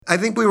I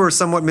think we were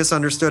somewhat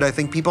misunderstood. I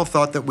think people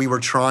thought that we were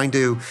trying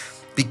to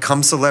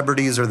become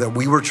celebrities or that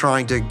we were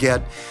trying to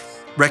get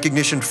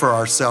recognition for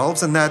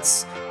ourselves, and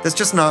that's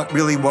just not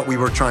really what we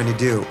were trying to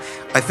do.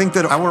 I think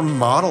that our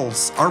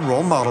models, our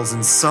role models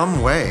in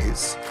some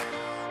ways,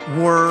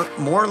 were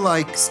more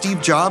like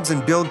Steve Jobs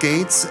and Bill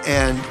Gates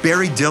and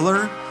Barry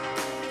Diller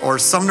or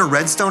Sumner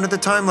Redstone at the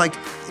time. Like,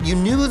 you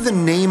knew the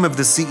name of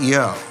the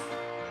CEO,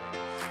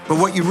 but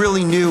what you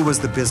really knew was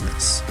the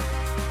business.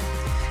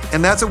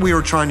 And that's what we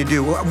were trying to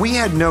do. We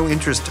had no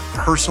interest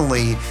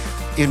personally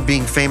in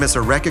being famous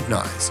or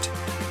recognized,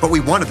 but we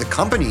wanted the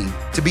company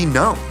to be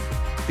known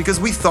because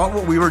we thought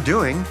what we were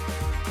doing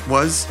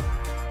was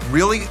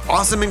really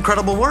awesome,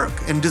 incredible work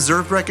and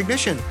deserved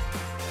recognition.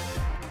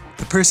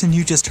 The person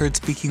you just heard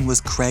speaking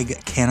was Craig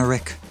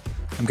Kanarick.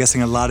 I'm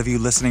guessing a lot of you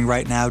listening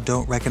right now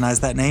don't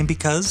recognize that name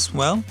because,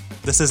 well,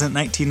 this isn't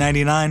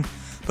 1999.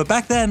 But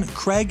back then,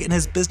 Craig and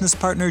his business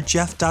partner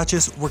Jeff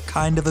Dachis were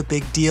kind of a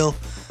big deal.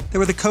 They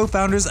were the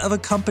co-founders of a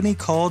company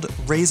called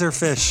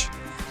Razorfish.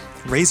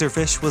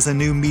 Razorfish was a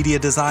new media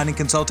design and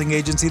consulting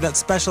agency that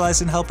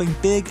specialized in helping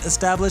big,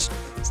 established,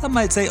 some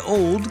might say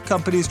old,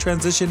 companies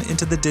transition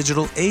into the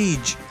digital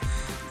age.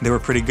 They were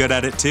pretty good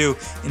at it too.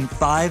 In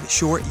 5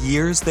 short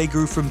years, they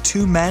grew from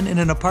 2 men in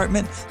an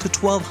apartment to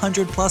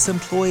 1,200 plus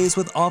employees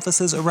with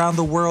offices around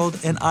the world,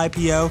 an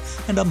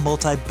IPO, and a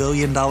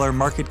multi-billion-dollar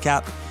market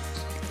cap.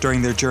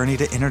 During their journey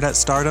to internet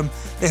stardom,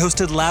 they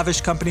hosted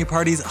lavish company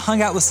parties,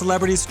 hung out with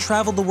celebrities,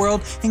 traveled the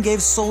world, and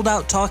gave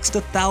sold-out talks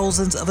to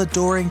thousands of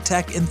adoring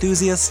tech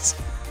enthusiasts.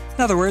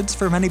 In other words,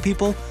 for many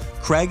people,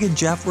 Craig and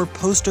Jeff were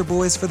poster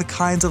boys for the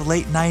kinds of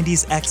late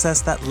 90s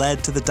excess that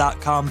led to the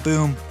dot-com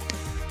boom.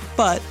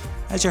 But,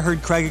 as you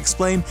heard Craig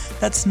explain,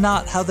 that's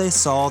not how they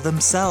saw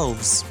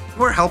themselves.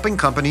 We're helping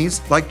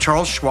companies like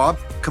Charles Schwab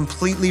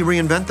completely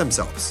reinvent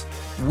themselves.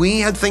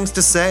 We had things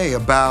to say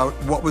about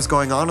what was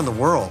going on in the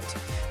world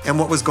and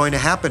what was going to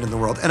happen in the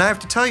world. And I have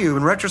to tell you,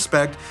 in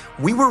retrospect,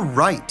 we were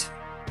right.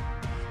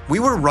 We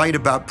were right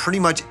about pretty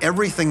much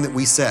everything that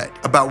we said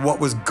about what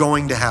was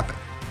going to happen.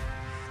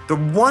 The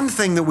one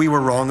thing that we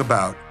were wrong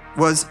about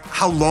was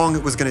how long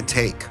it was going to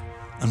take.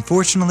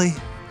 Unfortunately,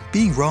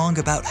 being wrong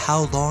about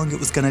how long it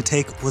was going to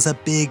take was a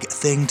big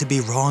thing to be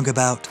wrong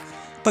about.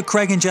 But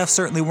Craig and Jeff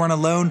certainly weren't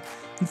alone.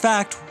 In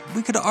fact,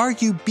 we could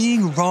argue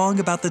being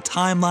wrong about the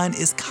timeline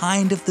is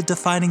kind of the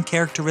defining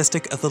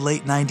characteristic of the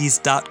late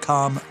 90s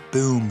dot-com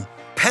boom.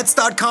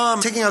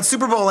 Pets.com taking out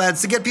Super Bowl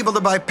ads to get people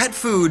to buy pet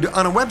food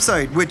on a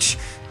website, which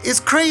is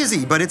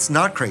crazy, but it's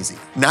not crazy.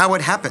 Now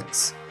it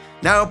happens.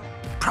 Now,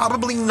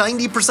 probably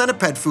 90% of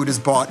pet food is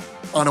bought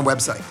on a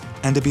website.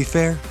 And to be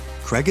fair,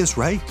 Craig is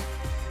right.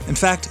 In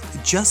fact,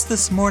 just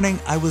this morning,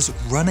 I was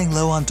running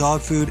low on dog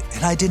food,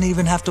 and I didn't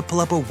even have to pull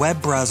up a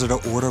web browser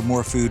to order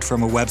more food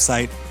from a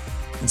website.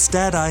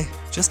 Instead, I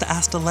just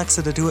asked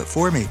Alexa to do it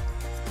for me.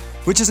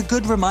 Which is a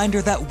good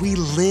reminder that we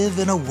live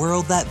in a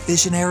world that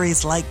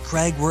visionaries like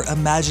Craig were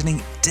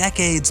imagining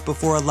decades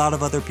before a lot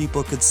of other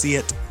people could see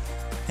it.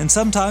 And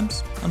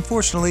sometimes,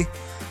 unfortunately,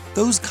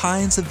 those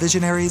kinds of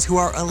visionaries who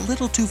are a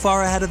little too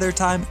far ahead of their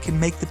time can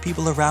make the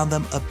people around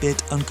them a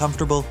bit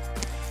uncomfortable.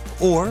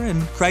 Or,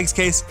 in Craig's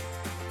case,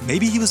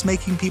 maybe he was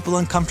making people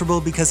uncomfortable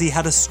because he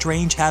had a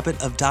strange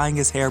habit of dyeing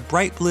his hair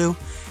bright blue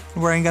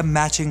and wearing a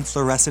matching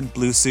fluorescent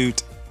blue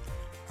suit.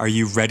 Are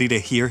you ready to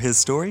hear his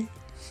story?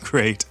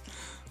 Great.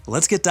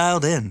 Let's get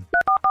dialed in.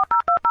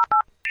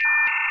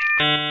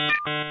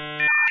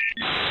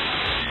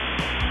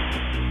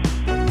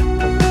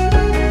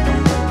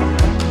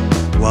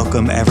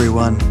 Welcome,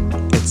 everyone.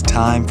 It's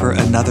time for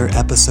another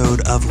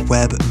episode of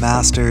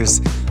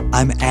Webmasters.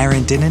 I'm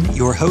Aaron Dinnan,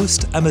 your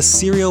host. I'm a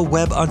serial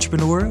web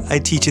entrepreneur. I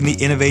teach in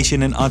the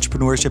Innovation and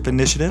Entrepreneurship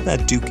Initiative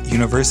at Duke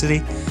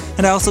University,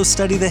 and I also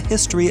study the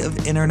history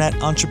of internet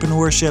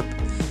entrepreneurship.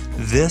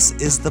 This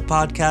is the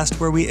podcast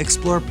where we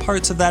explore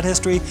parts of that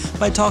history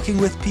by talking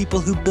with people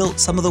who built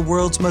some of the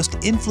world's most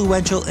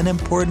influential and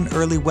important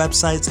early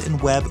websites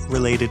and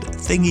web-related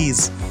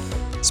thingies.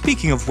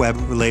 Speaking of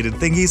web-related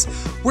thingies,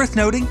 worth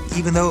noting,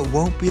 even though it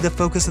won't be the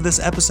focus of this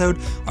episode,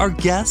 our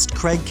guest,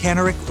 Craig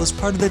Kanarick, was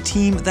part of the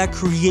team that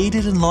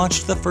created and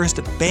launched the first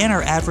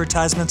banner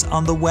advertisements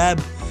on the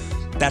web.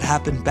 That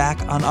happened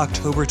back on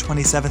October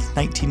 27th,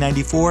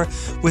 1994,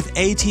 with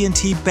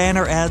AT&T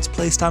banner ads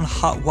placed on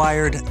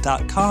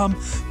hotwired.com,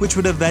 which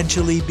would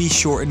eventually be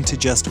shortened to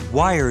just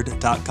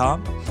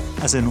wired.com,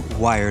 as in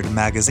Wired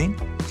magazine.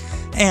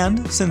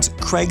 And since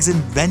Craig's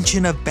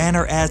invention of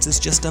banner ads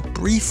is just a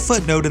brief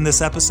footnote in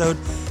this episode,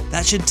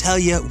 that should tell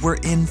you we're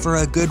in for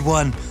a good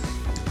one.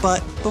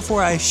 But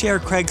before I share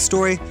Craig's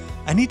story,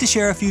 I need to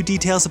share a few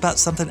details about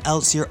something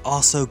else you're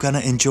also gonna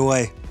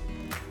enjoy.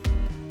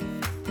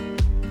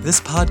 This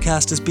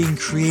podcast is being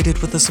created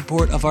with the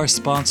support of our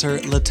sponsor,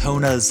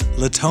 Latonas.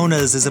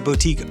 Latonas is a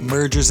boutique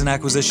mergers and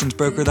acquisitions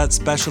broker that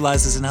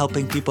specializes in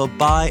helping people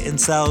buy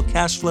and sell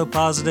cash flow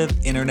positive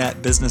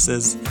internet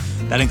businesses.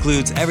 That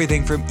includes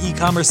everything from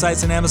e-commerce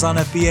sites and Amazon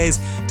FBAs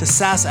to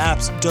SaaS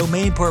apps,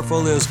 domain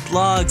portfolios,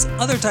 blogs,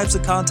 other types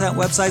of content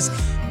websites,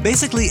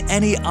 basically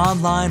any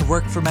online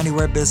work from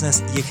anywhere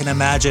business you can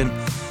imagine.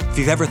 If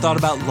you've ever thought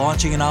about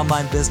launching an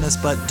online business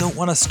but don't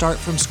want to start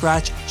from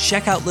scratch,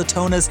 check out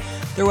Latona's.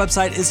 Their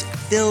website is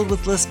filled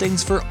with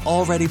listings for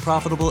already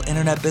profitable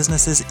internet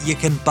businesses you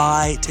can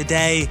buy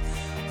today.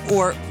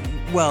 Or,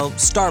 well,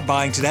 start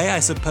buying today. I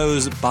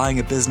suppose buying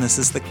a business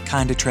is the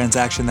kind of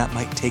transaction that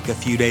might take a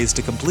few days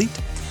to complete.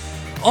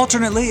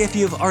 Alternately, if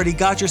you've already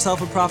got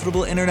yourself a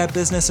profitable internet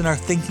business and are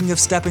thinking of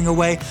stepping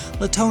away,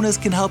 Latona's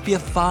can help you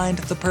find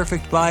the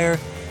perfect buyer.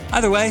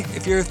 Either way,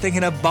 if you're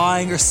thinking of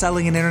buying or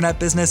selling an internet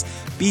business,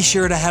 be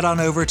sure to head on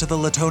over to the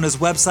Latona's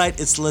website.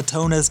 It's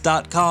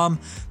latonas.com.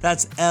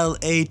 That's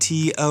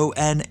LATONAS.com.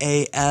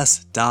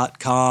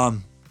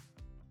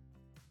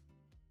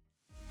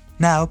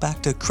 Now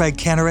back to Craig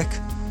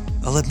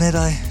Kanarick. I'll admit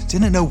I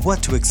didn't know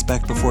what to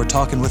expect before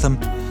talking with him.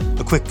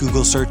 A quick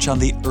Google search on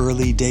the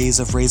early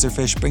days of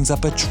Razorfish brings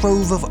up a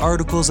trove of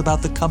articles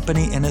about the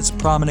company and its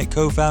prominent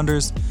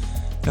co-founders.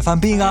 And if I'm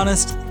being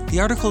honest, the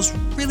articles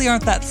really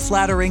aren't that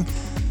flattering.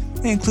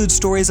 They include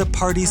stories of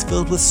parties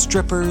filled with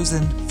strippers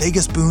and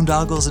Vegas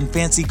boondoggles and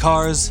fancy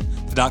cars,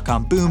 the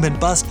dot-com boom and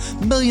bust,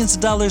 millions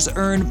of dollars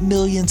earned,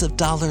 millions of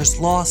dollars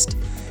lost.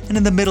 And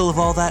in the middle of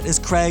all that is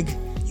Craig,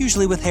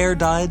 usually with hair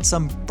dyed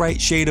some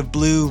bright shade of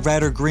blue,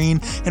 red, or green,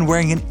 and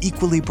wearing an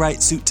equally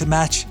bright suit to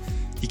match.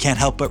 You can't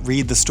help but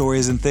read the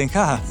stories and think,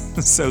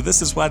 so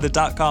this is why the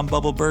dot-com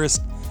bubble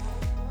burst.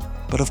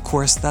 But of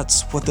course,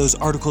 that's what those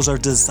articles are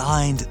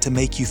designed to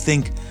make you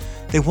think.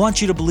 They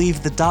want you to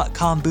believe the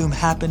dot-com boom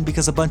happened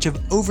because a bunch of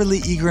overly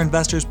eager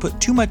investors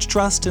put too much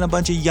trust in a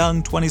bunch of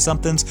young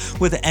 20-somethings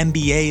with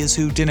MBAs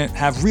who didn't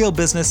have real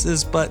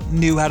businesses but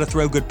knew how to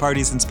throw good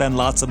parties and spend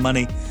lots of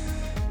money.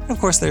 And of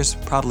course, there's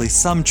probably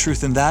some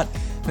truth in that,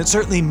 and it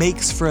certainly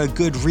makes for a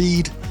good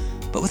read.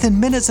 But within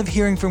minutes of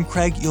hearing from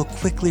Craig, you'll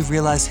quickly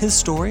realize his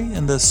story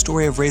and the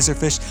story of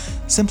Razorfish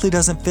simply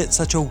doesn't fit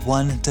such a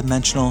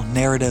one-dimensional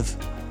narrative.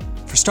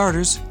 For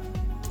starters,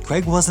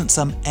 Craig wasn't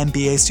some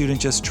MBA student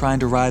just trying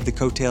to ride the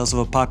coattails of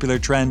a popular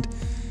trend.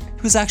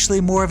 He was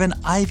actually more of an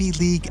Ivy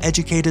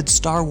League-educated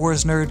Star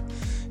Wars nerd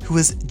who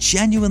was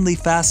genuinely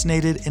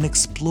fascinated in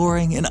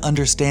exploring and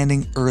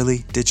understanding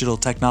early digital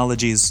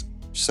technologies.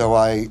 So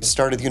I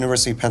started at the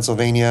University of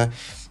Pennsylvania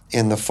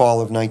in the fall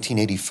of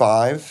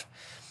 1985.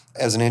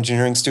 As an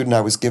engineering student,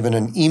 I was given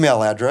an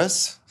email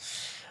address.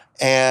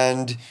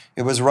 And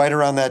it was right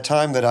around that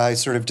time that I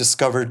sort of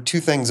discovered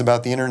two things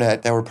about the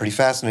internet that were pretty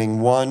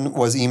fascinating. One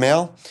was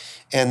email,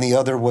 and the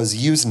other was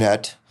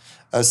Usenet,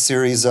 a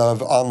series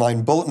of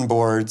online bulletin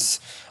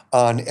boards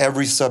on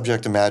every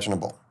subject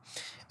imaginable.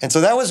 And so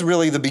that was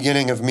really the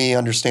beginning of me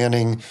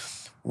understanding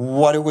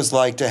what it was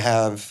like to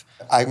have,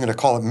 I'm going to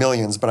call it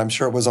millions, but I'm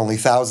sure it was only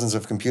thousands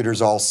of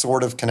computers all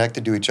sort of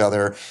connected to each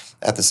other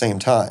at the same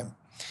time.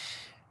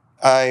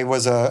 I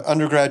was an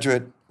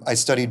undergraduate. I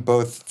studied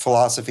both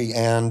philosophy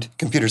and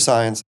computer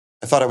science.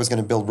 I thought I was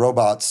going to build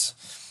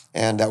robots,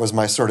 and that was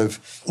my sort of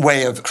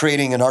way of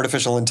creating an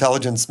artificial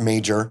intelligence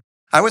major.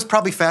 I was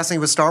probably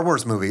fascinated with Star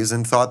Wars movies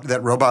and thought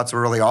that robots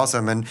were really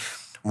awesome and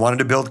wanted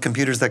to build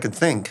computers that could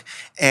think.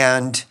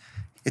 And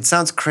it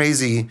sounds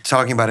crazy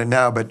talking about it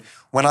now, but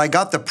when I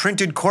got the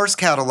printed course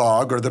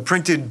catalog or the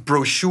printed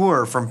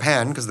brochure from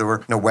Penn, because there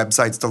were no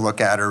websites to look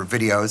at or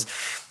videos,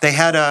 they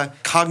had a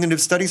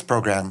cognitive studies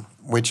program,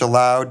 which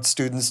allowed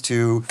students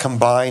to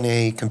combine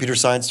a computer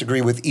science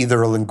degree with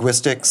either a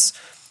linguistics,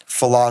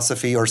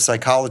 philosophy, or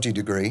psychology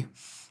degree.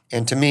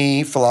 And to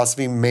me,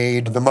 philosophy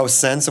made the most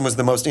sense and was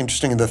the most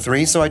interesting of the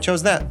three, so I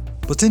chose that.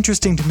 What's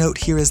interesting to note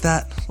here is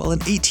that while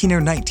an 18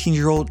 or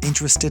 19-year-old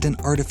interested in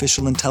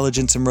artificial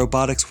intelligence and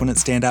robotics wouldn't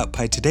stand out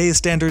by today's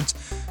standards,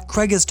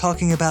 Craig is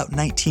talking about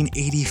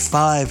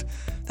 1985.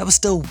 That was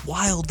still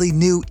wildly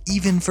new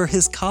even for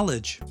his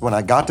college. When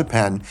I got to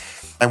Penn,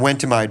 I went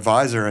to my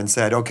advisor and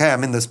said, okay,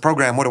 I'm in this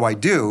program, what do I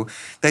do?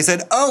 They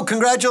said, oh,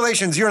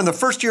 congratulations, you're in the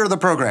first year of the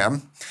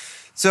program.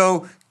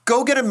 So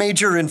go get a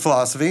major in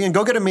philosophy and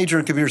go get a major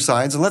in computer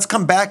science, and let's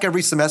come back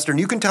every semester and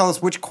you can tell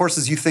us which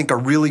courses you think are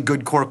really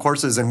good core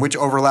courses and which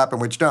overlap and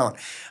which don't.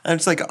 And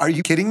it's like, are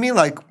you kidding me?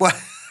 Like, what?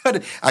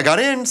 I got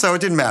in, so it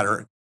didn't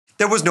matter.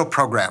 There was no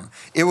program.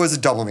 It was a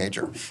double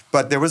major.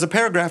 But there was a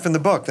paragraph in the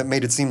book that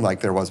made it seem like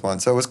there was one.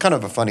 So it was kind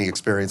of a funny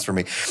experience for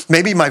me.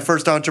 Maybe my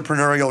first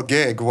entrepreneurial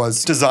gig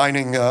was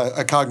designing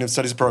a cognitive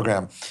studies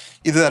program.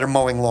 Either that or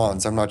mowing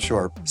lawns, I'm not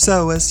sure.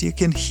 So as you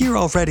can hear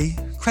already,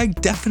 Craig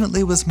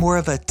definitely was more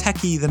of a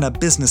techie than a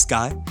business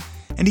guy.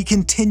 And he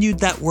continued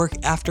that work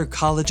after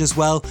college as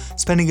well,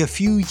 spending a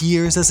few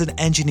years as an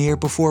engineer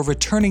before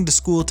returning to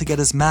school to get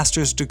his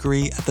master's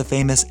degree at the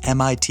famous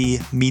MIT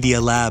Media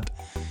Lab.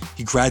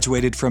 He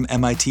graduated from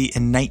MIT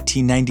in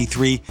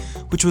 1993,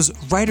 which was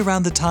right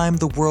around the time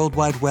the World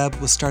Wide Web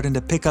was starting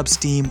to pick up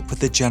steam with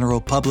the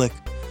general public.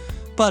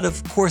 But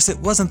of course, it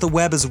wasn't the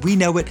web as we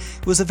know it.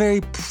 It was a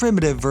very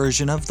primitive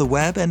version of the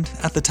web, and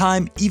at the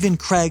time, even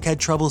Craig had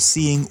trouble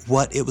seeing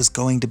what it was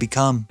going to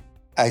become.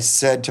 I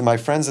said to my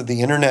friends that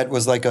the internet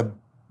was like a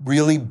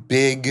really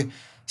big,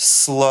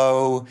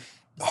 slow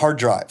hard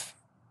drive,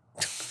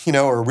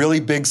 or a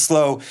really big,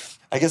 slow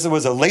I guess it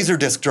was a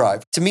Laserdisc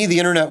drive. To me, the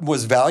internet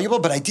was valuable,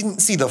 but I didn't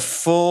see the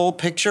full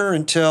picture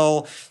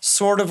until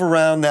sort of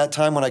around that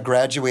time when I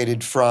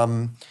graduated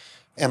from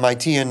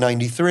MIT in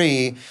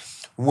 93,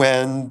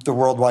 when the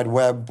World Wide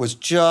Web was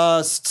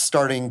just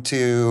starting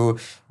to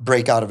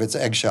break out of its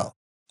eggshell.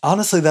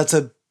 Honestly, that's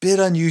a bit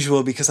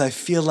unusual because I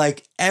feel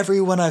like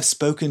everyone I've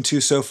spoken to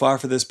so far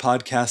for this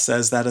podcast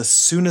says that as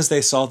soon as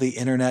they saw the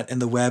internet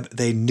and the web,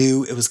 they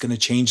knew it was going to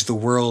change the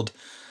world.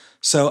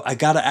 So I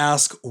gotta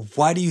ask,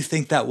 why do you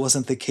think that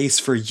wasn't the case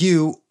for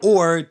you?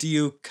 Or do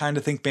you kind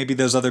of think maybe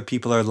those other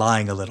people are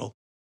lying a little?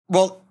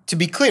 Well, to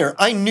be clear,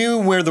 I knew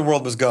where the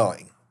world was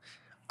going.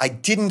 I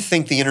didn't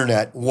think the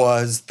internet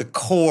was the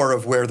core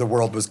of where the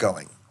world was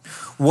going.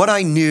 What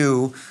I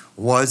knew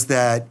was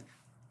that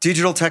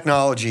digital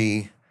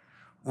technology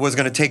was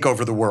going to take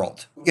over the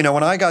world. You know,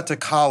 when I got to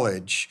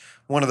college,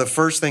 one of the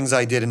first things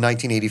I did in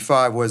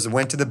 1985 was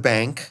went to the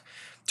bank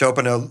to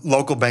open a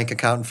local bank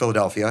account in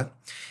Philadelphia.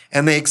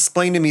 And they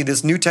explained to me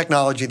this new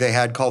technology they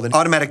had called an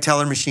automatic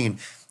teller machine.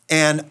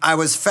 And I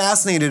was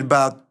fascinated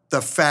about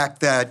the fact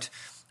that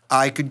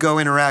I could go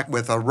interact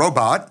with a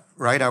robot,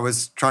 right? I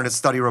was trying to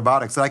study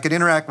robotics, that I could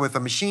interact with a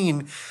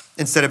machine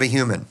instead of a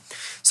human.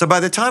 So by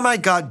the time I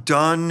got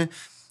done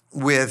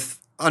with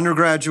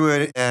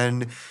undergraduate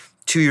and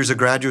 2 years of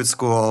graduate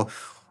school,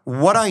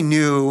 what I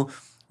knew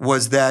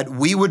was that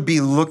we would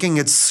be looking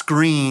at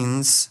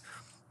screens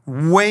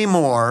way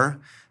more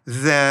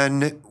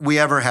than we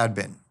ever had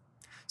been.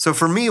 So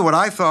for me, what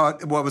I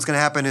thought what was going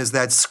to happen is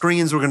that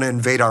screens were going to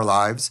invade our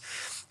lives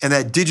and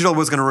that digital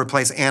was going to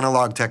replace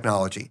analog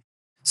technology.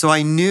 So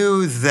I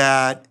knew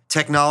that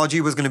technology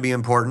was going to be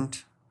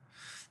important,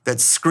 that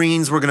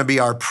screens were going to be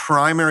our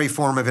primary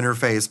form of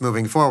interface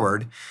moving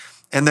forward,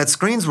 and that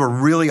screens were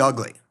really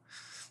ugly.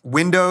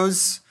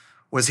 Windows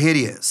was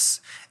hideous,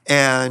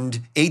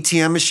 and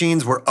ATM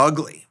machines were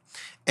ugly.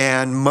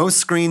 And most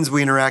screens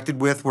we interacted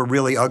with were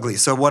really ugly.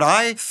 So what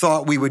I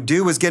thought we would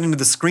do was get into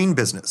the screen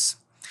business.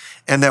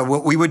 And that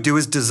what we would do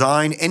is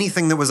design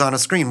anything that was on a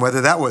screen,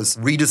 whether that was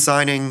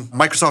redesigning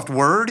Microsoft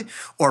Word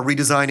or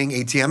redesigning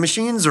ATM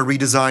machines or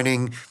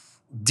redesigning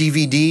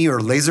DVD or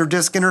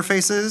Laserdisc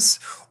interfaces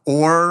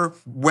or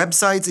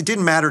websites. It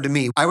didn't matter to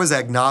me. I was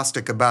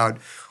agnostic about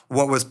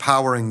what was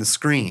powering the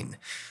screen.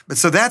 But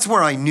so that's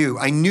where I knew.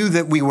 I knew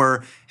that we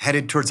were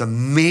headed towards a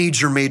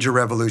major, major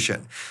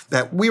revolution,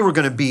 that we were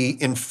going to be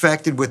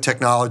infected with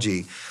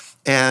technology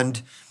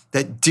and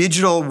that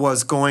digital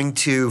was going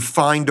to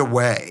find a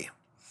way.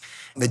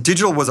 The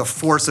digital was a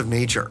force of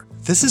nature.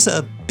 This is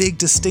a big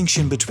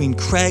distinction between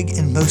Craig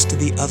and most of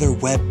the other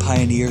web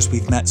pioneers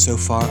we've met so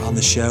far on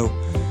the show.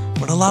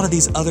 When a lot of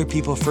these other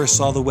people first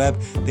saw the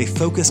web, they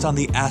focused on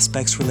the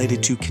aspects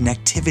related to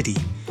connectivity.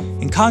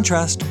 In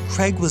contrast,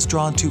 Craig was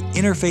drawn to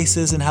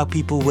interfaces and how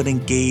people would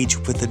engage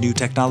with the new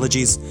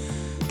technologies.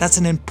 That's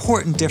an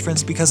important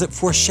difference because it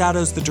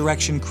foreshadows the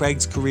direction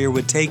Craig's career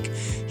would take.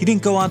 He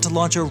didn't go on to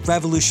launch a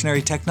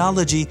revolutionary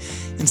technology.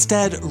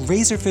 Instead,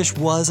 Razorfish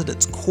was at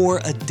its core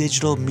a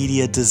digital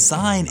media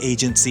design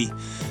agency,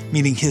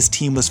 meaning his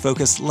team was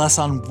focused less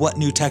on what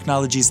new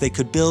technologies they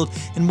could build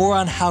and more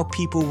on how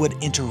people would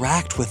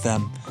interact with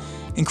them.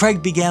 And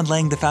Craig began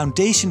laying the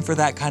foundation for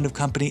that kind of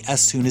company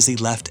as soon as he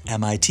left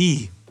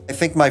MIT. I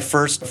think my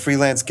first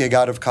freelance gig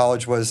out of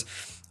college was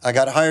I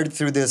got hired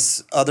through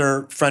this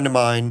other friend of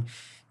mine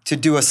to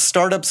do a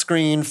startup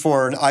screen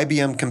for an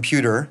IBM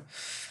computer,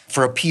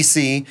 for a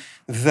PC,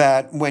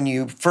 that when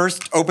you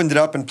first opened it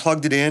up and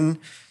plugged it in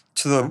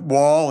to the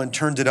wall and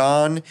turned it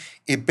on,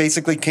 it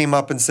basically came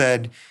up and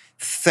said,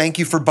 "Thank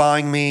you for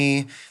buying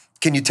me.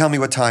 Can you tell me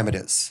what time it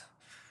is?"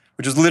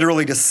 Which was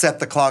literally to set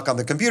the clock on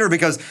the computer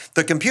because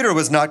the computer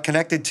was not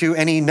connected to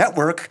any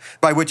network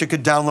by which it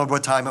could download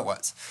what time it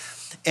was.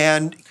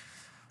 And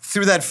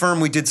through that firm,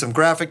 we did some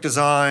graphic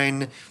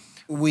design.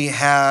 We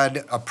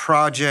had a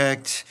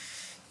project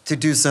to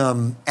do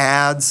some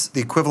ads, the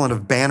equivalent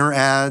of banner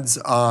ads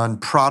on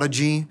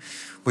Prodigy,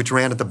 which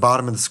ran at the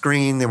bottom of the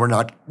screen. They were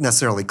not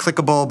necessarily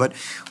clickable, but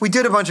we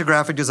did a bunch of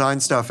graphic design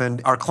stuff. And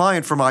our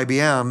client from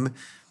IBM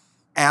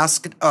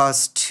asked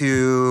us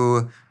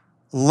to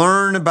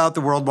learn about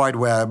the World Wide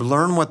Web,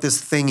 learn what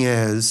this thing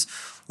is,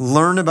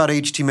 learn about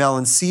HTML,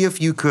 and see if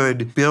you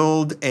could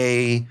build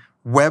a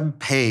web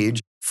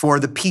page for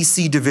the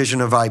PC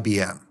division of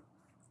IBM.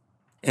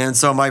 And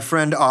so my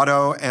friend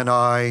Otto and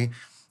I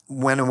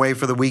went away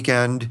for the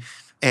weekend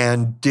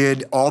and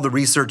did all the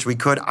research we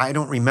could. I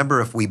don't remember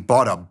if we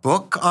bought a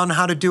book on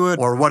how to do it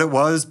or what it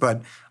was,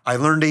 but I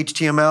learned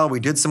HTML,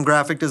 we did some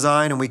graphic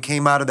design, and we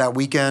came out of that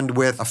weekend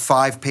with a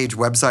 5-page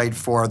website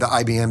for the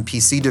IBM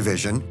PC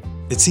division.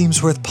 It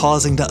seems worth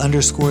pausing to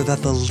underscore that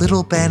the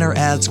little banner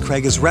ads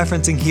Craig is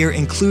referencing here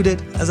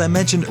included, as I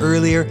mentioned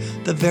earlier,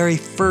 the very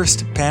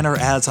first banner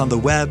ads on the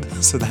web,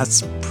 so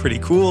that's pretty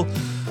cool.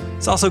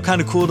 It's also kind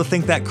of cool to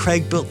think that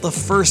Craig built the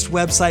first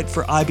website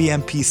for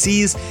IBM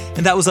PCs,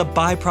 and that was a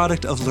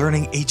byproduct of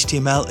learning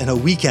HTML in a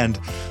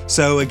weekend.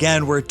 So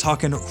again, we're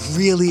talking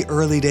really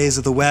early days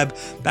of the web,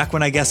 back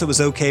when I guess it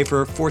was okay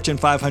for Fortune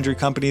 500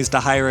 companies to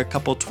hire a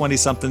couple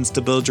 20-somethings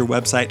to build your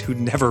website who'd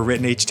never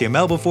written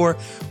HTML before,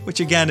 which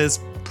again is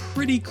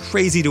pretty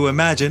crazy to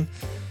imagine.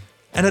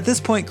 And at this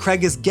point,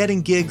 Craig is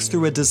getting gigs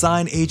through a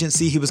design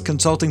agency he was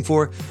consulting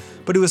for,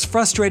 but he was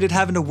frustrated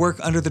having to work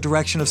under the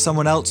direction of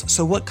someone else,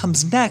 so what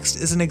comes next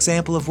is an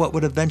example of what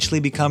would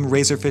eventually become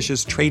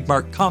Razorfish's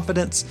trademark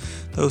confidence,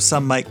 though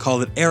some might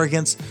call it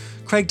arrogance.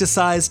 Craig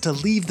decides to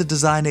leave the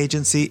design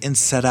agency and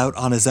set out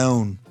on his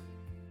own.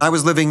 I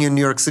was living in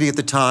New York City at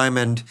the time,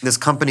 and this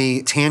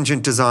company,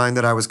 Tangent Design,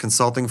 that I was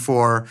consulting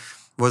for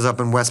was up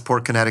in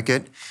Westport,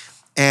 Connecticut,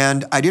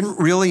 and I didn't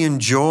really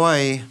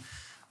enjoy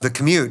the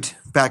commute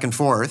back and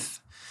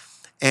forth,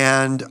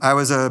 and I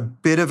was a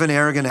bit of an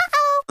arrogant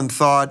and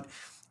thought,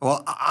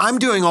 well, I'm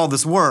doing all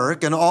this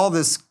work and all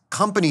this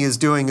company is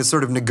doing is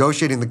sort of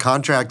negotiating the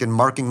contract and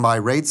marking my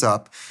rates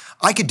up.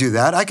 I could do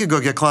that. I could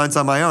go get clients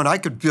on my own. I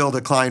could build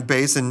a client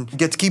base and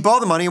get to keep all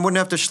the money and wouldn't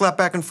have to schlep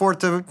back and forth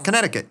to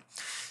Connecticut.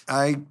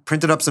 I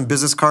printed up some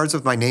business cards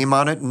with my name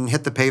on it and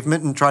hit the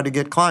pavement and tried to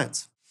get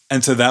clients.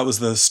 And so that was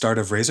the start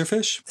of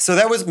Razorfish? So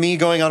that was me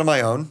going out on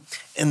my own.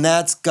 And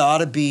that's got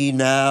to be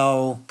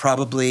now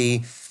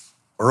probably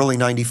early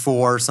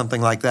 94,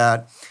 something like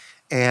that.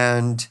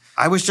 And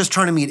I was just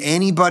trying to meet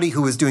anybody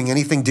who was doing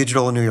anything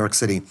digital in New York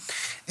City.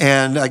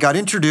 And I got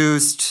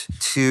introduced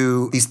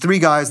to these three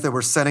guys that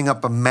were setting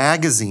up a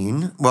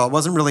magazine. Well, it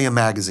wasn't really a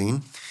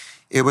magazine.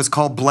 It was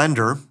called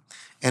Blender.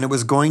 And it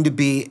was going to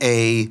be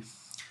a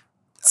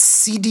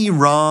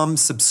CD-ROM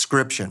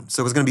subscription.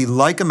 So it was going to be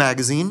like a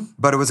magazine,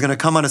 but it was going to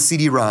come on a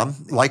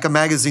CD-ROM. Like a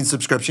magazine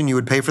subscription, you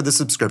would pay for the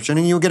subscription,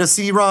 and you would get a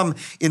CD-ROM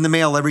in the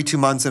mail every 2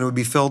 months, and it would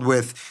be filled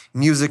with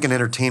music and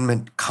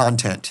entertainment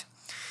content.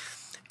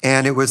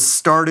 And it was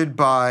started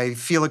by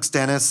Felix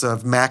Dennis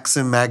of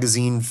Maxim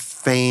magazine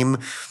fame,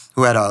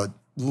 who had a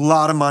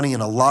lot of money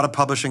and a lot of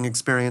publishing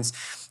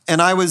experience.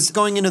 And I was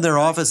going into their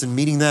office and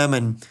meeting them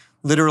and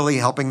literally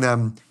helping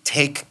them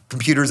take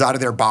computers out of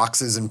their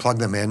boxes and plug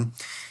them in.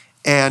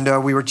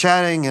 And we were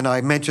chatting, and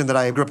I mentioned that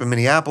I grew up in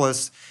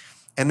Minneapolis.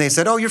 And they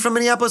said, "Oh, you're from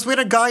Minneapolis? We had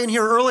a guy in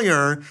here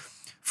earlier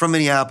from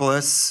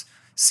Minneapolis.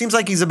 Seems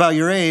like he's about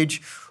your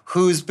age,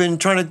 who's been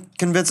trying to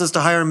convince us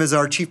to hire him as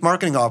our chief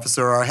marketing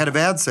officer, our head of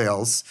ad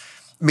sales.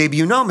 Maybe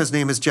you know him. His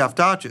name is Jeff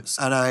Dodges."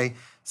 And I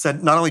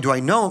said, not only do I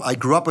know him, I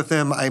grew up with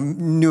him. I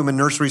knew him in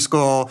nursery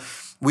school.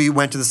 We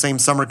went to the same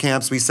summer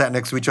camps. We sat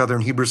next to each other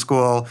in Hebrew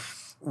school.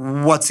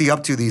 What's he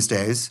up to these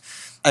days?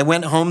 I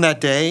went home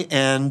that day,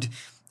 and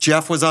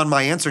Jeff was on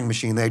my answering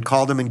machine. They had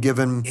called him and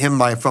given him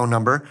my phone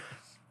number.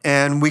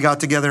 And we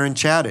got together and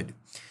chatted.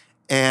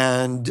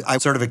 And I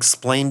sort of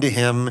explained to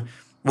him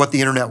what the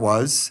internet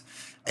was.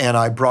 And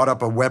I brought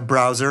up a web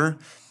browser.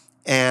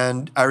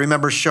 And I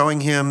remember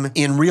showing him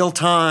in real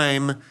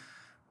time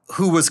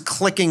who was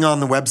clicking on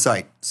the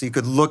website. So you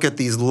could look at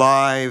these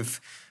live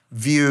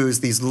views,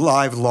 these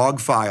live log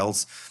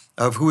files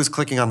of who was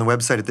clicking on the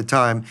website at the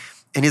time.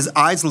 And his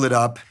eyes lit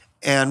up.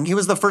 And he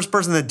was the first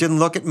person that didn't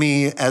look at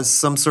me as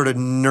some sort of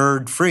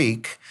nerd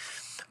freak,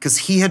 because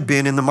he had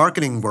been in the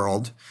marketing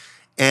world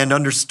and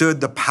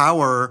understood the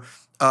power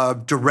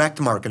of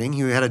direct marketing.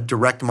 He had a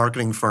direct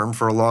marketing firm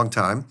for a long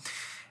time.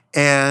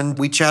 And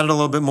we chatted a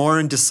little bit more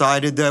and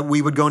decided that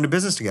we would go into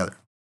business together.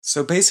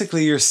 So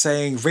basically you're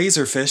saying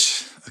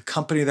Razorfish, a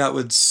company that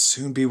would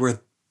soon be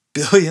worth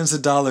billions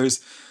of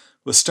dollars,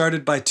 was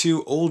started by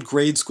two old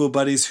grade school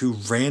buddies who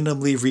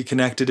randomly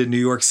reconnected in New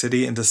York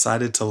City and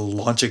decided to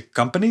launch a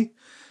company?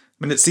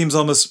 I mean, it seems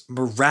almost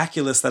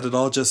miraculous that it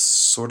all just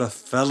sort of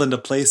fell into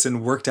place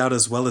and worked out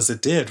as well as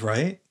it did,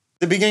 right?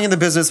 The beginning of the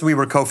business, we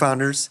were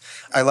co-founders.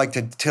 I like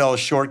to tell a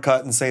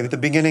shortcut and say that the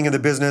beginning of the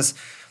business,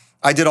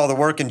 I did all the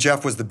work and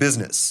Jeff was the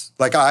business.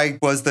 Like, I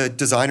was the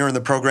designer and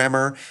the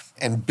programmer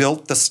and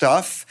built the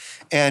stuff,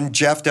 and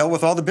Jeff dealt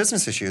with all the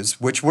business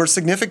issues, which were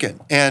significant.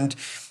 And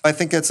I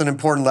think that's an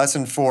important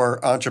lesson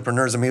for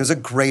entrepreneurs. I mean, it was a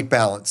great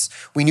balance.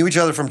 We knew each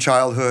other from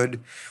childhood.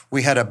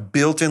 We had a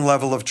built-in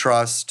level of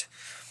trust.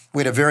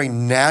 We had a very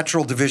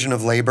natural division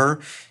of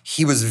labor.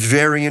 He was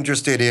very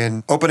interested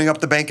in opening up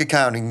the bank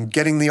account and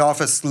getting the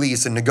office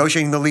lease and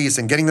negotiating the lease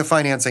and getting the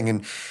financing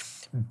and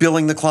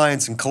billing the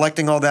clients and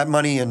collecting all that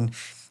money. And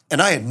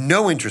I had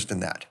no interest in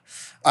that.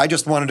 I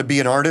just wanted to be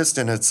an artist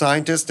and a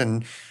scientist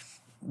and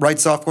write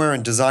software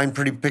and design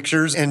pretty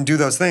pictures and do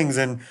those things.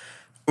 And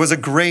it was a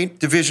great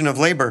division of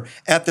labor.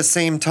 At the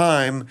same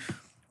time,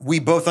 we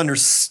both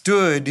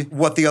understood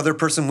what the other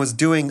person was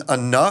doing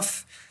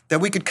enough that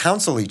we could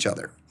counsel each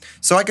other.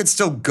 So I could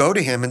still go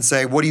to him and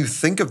say, "What do you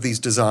think of these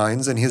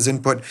designs?" And his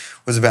input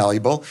was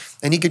valuable.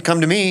 And he could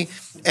come to me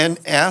and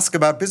ask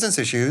about business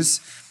issues.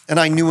 And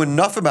I knew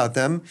enough about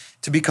them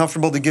to be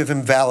comfortable to give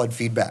him valid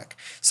feedback.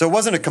 So it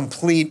wasn't a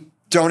complete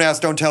don't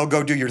ask, don't tell,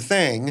 go do your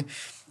thing.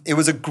 It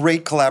was a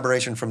great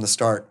collaboration from the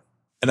start.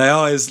 And I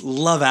always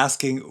love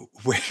asking,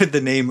 where did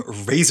the name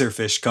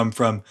Razorfish come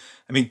from?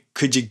 I mean,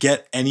 could you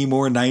get any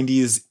more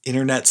 90s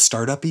internet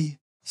startup-y?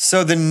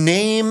 So the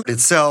name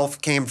itself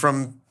came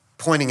from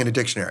pointing in a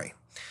dictionary.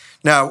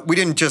 Now, we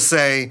didn't just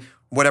say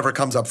whatever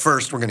comes up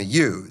first we're going to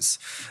use,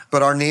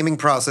 but our naming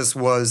process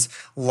was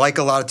like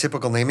a lot of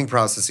typical naming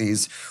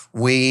processes.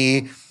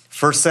 We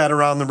first sat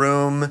around the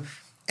room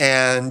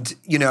and,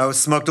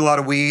 smoked a lot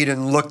of weed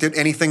and looked at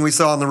anything we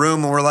saw in the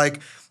room and we're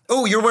like,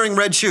 oh, you're wearing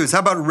red shoes. How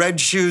about Red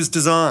Shoes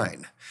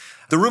Design?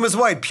 The room is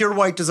white, pure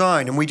white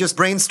design. And we just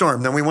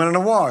brainstormed. Then we went on a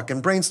walk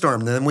and brainstormed.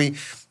 And then we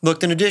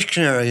looked in a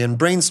dictionary and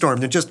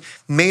brainstormed and just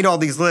made all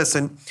these lists.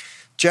 And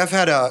Jeff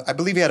had I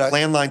believe he had a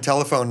landline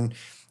telephone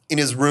in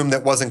his room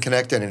that wasn't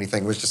connected to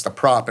anything. It was just a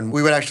prop. And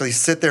we would actually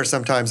sit there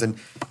sometimes and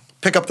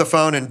pick up the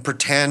phone and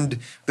pretend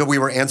that we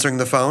were answering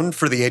the phone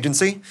for the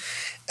agency.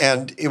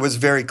 And it was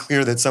very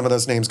clear that some of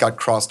those names got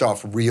crossed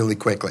off really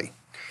quickly.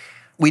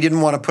 We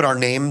didn't want to put our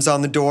names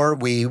on the door.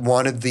 We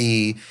wanted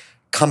the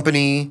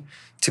company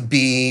to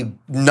be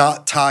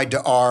not tied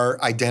to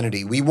our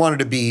identity. We wanted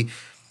to be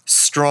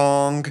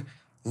strong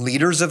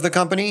leaders of the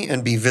company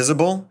and be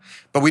visible,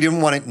 but we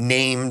didn't want it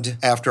named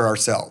after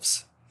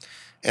ourselves.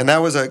 And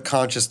that was a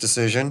conscious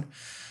decision.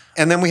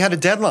 And then we had a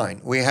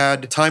deadline. We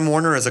had Time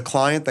Warner as a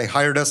client. They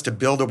hired us to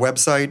build a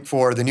website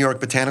for the New York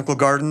Botanical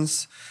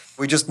Gardens.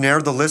 We just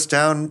narrowed the list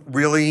down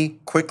really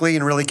quickly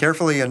and really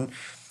carefully, and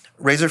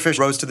Razorfish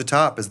rose to the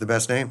top as the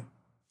best name.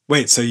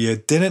 Wait, so you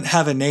didn't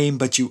have a name,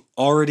 but you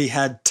already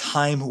had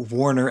Time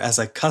Warner as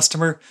a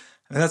customer?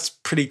 I mean, that's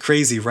pretty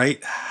crazy, right?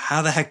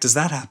 How the heck does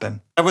that happen?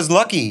 I was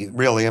lucky,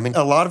 really. I mean,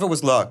 a lot of it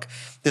was luck.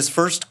 This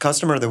first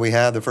customer that we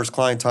had, the first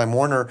client, Time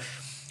Warner,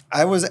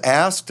 I was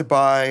asked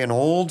by an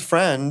old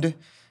friend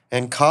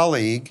and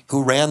colleague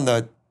who ran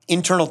the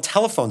internal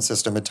telephone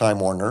system at Time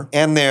Warner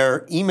and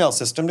their email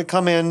system to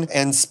come in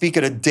and speak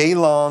at a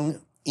day-long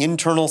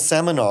internal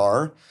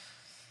seminar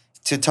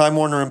to Time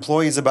Warner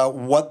employees about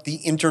what the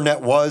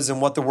internet was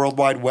and what the World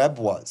Wide Web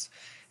was.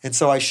 And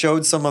so I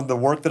showed some of the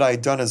work that I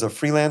had done as a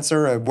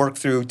freelancer. I worked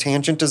through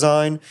Tangent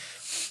Design.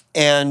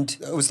 And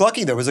I was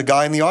lucky. There was a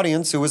guy in the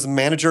audience who was the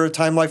manager of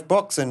Time Life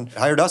Books and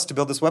hired us to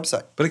build this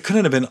website. But it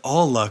couldn't have been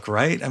all luck,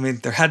 right? I mean,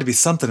 there had to be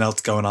something else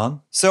going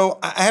on. So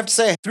I have to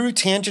say, through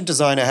Tangent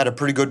Design, I had a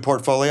pretty good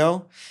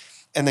portfolio.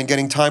 And then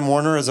getting Time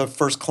Warner as a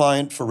first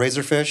client for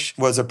Razorfish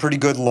was a pretty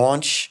good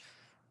launch.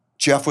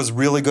 Jeff was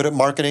really good at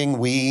marketing.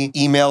 We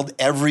emailed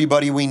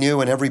everybody we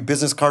knew and every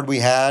business card we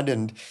had.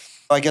 And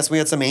I guess we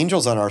had some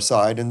angels on our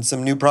side and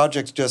some new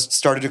projects just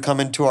started to come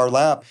into our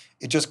lap.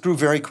 It just grew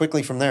very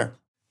quickly from there.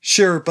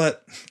 Sure,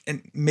 but,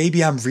 and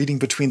maybe I'm reading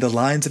between the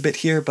lines a bit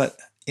here, but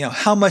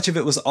how much of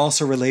it was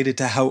also related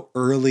to how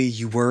early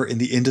you were in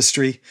the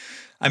industry?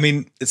 I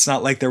mean, it's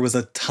not like there was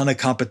a ton of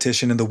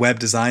competition in the web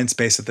design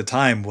space at the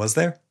time, was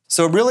there?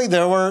 So really,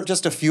 there were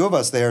just a few of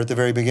us there at the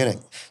very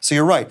beginning. So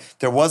you're right.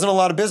 There wasn't a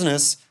lot of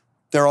business.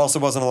 There also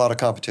wasn't a lot of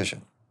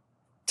competition.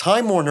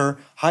 Time Warner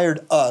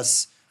hired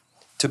us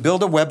to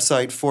build a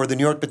website for the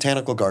New York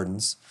Botanical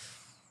Gardens.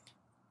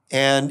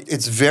 And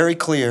it's very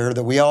clear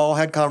that we all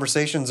had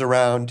conversations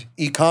around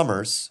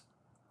e-commerce.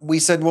 We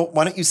said, well,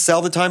 why don't you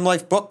sell the Time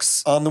Life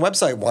books on the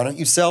website? Why don't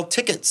you sell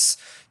tickets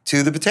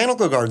to the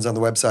Botanical Gardens on the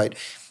website?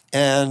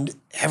 And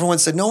everyone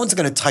said, no one's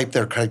going to type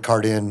their credit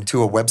card in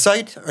to a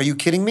website. Are you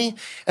kidding me?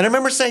 And I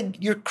remember saying,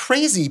 you're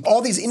crazy.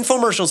 All these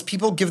infomercials,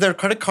 people give their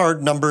credit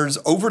card numbers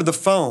over the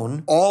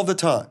phone all the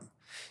time.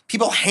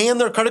 People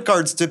hand their credit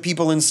cards to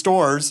people in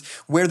stores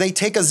where they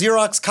take a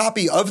Xerox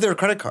copy of their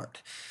credit card.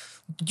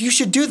 You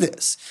should do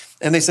this.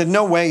 And they said,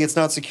 no way, it's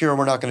not secure,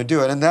 we're not going to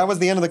do it. And that was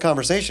the end of the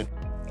conversation.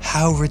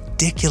 How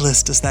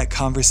ridiculous does that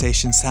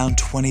conversation sound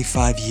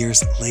 25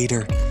 years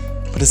later?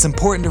 But it's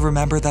important to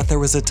remember that there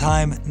was a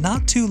time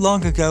not too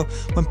long ago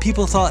when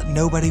people thought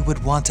nobody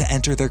would want to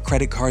enter their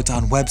credit cards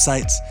on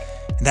websites.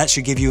 And that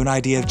should give you an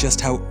idea of just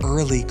how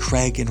early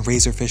Craig and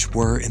Razorfish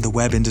were in the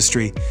web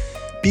industry.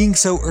 Being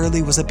so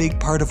early was a big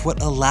part of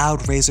what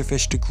allowed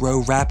Razorfish to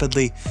grow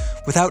rapidly.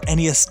 Without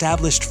any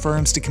established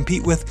firms to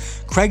compete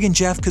with, Craig and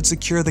Jeff could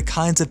secure the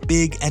kinds of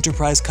big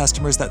enterprise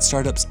customers that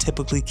startups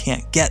typically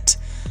can't get.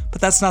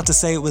 But that's not to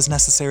say it was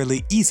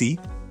necessarily easy.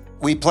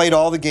 We played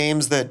all the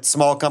games that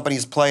small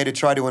companies play to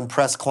try to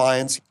impress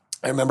clients.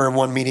 I remember in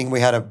one meeting we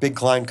had a big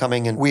client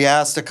coming and we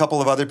asked a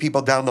couple of other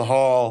people down the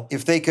hall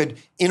if they could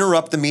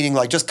interrupt the meeting,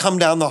 like just come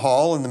down the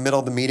hall in the middle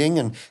of the meeting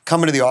and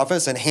come into the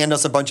office and hand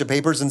us a bunch of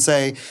papers and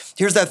say,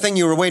 here's that thing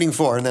you were waiting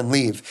for, and then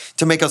leave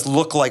to make us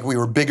look like we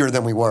were bigger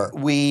than we were.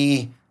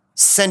 We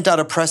sent out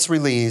a press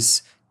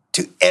release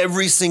to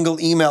every single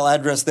email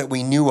address that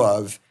we knew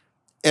of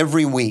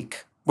every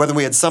week, whether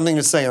we had something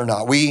to say or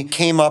not. We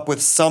came up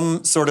with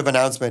some sort of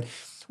announcement.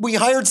 We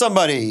hired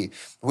somebody.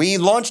 We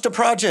launched a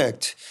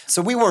project.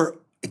 So we were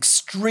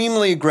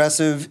extremely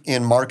aggressive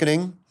in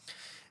marketing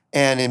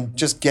and in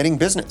just getting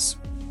business.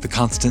 The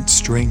constant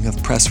string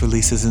of press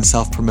releases and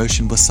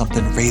self-promotion was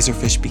something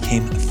Razorfish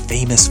became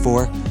famous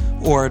for.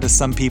 Or to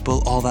some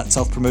people, all that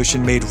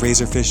self-promotion made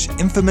Razorfish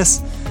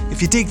infamous.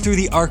 If you dig through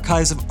the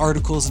archives of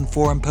articles and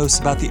forum posts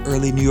about the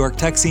early New York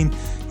tech scene,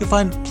 You'll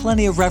find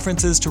plenty of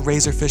references to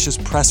Razorfish's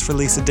press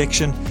release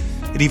addiction.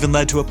 It even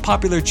led to a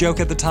popular joke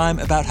at the time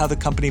about how the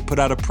company put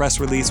out a press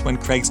release when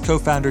Craig's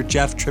co-founder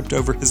Jeff tripped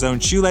over his own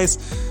shoelace,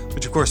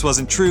 which of course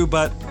wasn't true,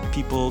 but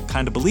people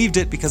kind of believed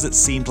it because it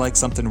seemed like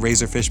something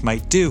Razorfish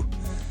might do.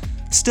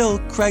 Still,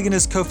 Craig and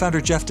his co-founder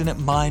Jeff didn't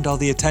mind all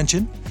the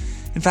attention.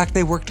 In fact,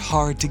 they worked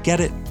hard to get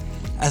it.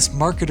 As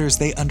marketers,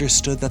 they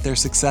understood that their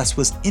success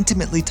was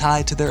intimately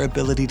tied to their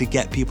ability to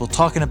get people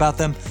talking about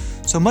them,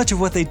 so much of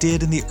what they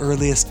did in the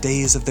earliest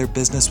days of their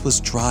business was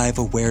drive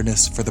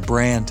awareness for the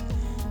brand.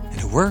 And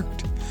it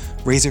worked.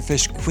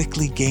 Razorfish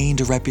quickly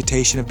gained a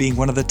reputation of being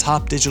one of the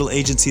top digital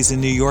agencies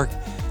in New York,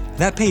 and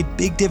that paid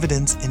big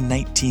dividends in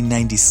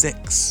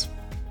 1996.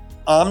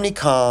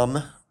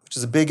 Omnicom, which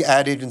is a big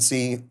ad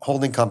agency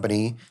holding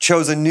company,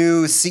 chose a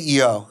new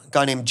CEO, a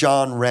guy named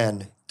John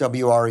Wren,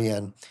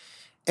 W-R-E-N.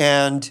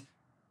 And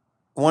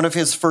one of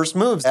his first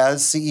moves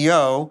as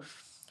CEO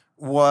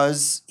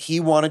was he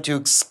wanted to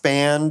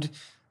expand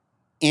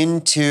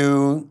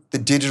into the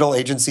digital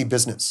agency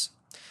business.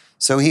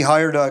 So he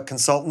hired a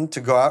consultant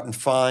to go out and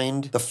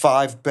find the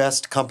 5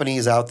 best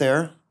companies out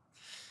there.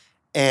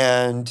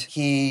 And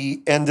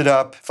he ended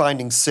up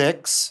finding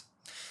 6.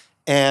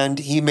 And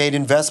he made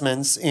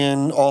investments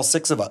in all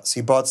 6 of us.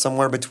 He bought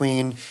somewhere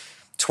between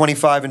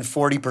 25 and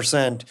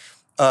 40%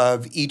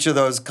 of each of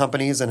those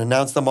companies and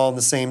announced them all in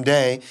the same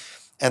day.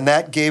 And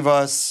that gave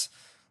us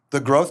the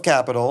growth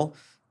capital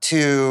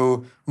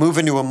to move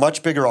into a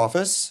much bigger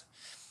office,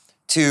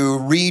 to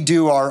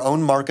redo our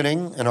own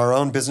marketing and our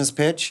own business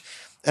pitch,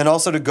 and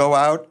also to go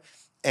out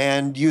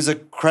and use a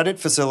credit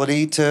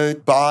facility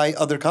to buy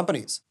other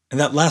companies. And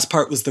that last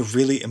part was the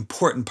really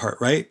important part,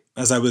 right?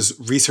 As I was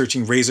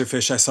researching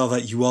Razorfish, I saw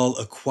that you all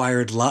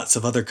acquired lots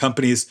of other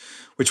companies,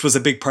 which was a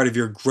big part of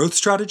your growth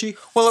strategy.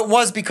 Well, it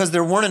was because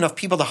there weren't enough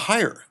people to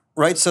hire,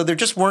 right? So there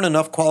just weren't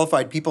enough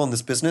qualified people in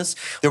this business.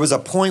 There was a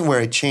point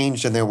where it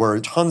changed and there were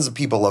tons of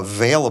people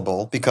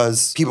available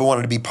because people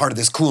wanted to be part of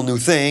this cool new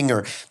thing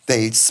or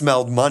they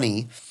smelled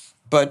money.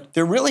 But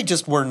there really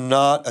just were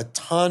not a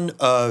ton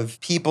of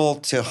people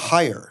to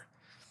hire.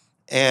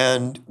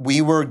 And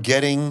we were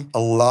getting a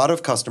lot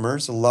of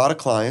customers, a lot of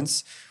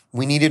clients.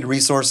 We needed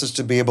resources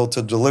to be able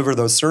to deliver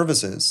those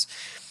services.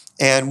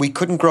 And we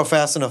couldn't grow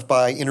fast enough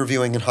by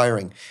interviewing and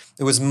hiring.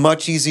 It was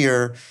much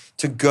easier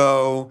to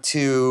go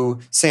to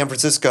San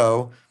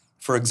Francisco,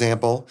 for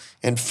example,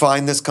 and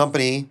find this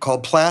company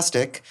called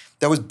Plastic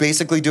that was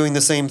basically doing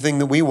the same thing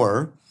that we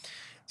were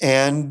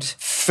and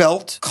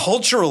felt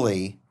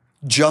culturally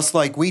just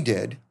like we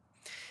did,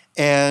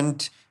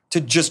 and to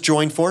just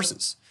join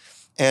forces.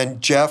 And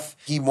Jeff,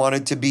 he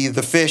wanted to be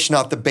the fish,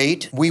 not the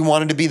bait. We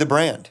wanted to be the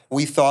brand.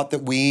 We thought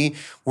that we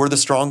were the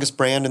strongest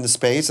brand in the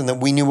space and that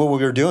we knew what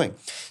we were doing.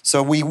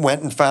 So we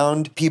went and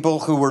found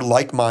people who were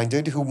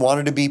like-minded, who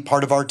wanted to be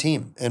part of our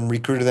team and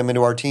recruited them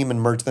into our team and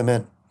merged them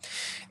in.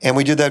 And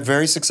we did that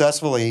very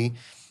successfully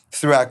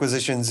through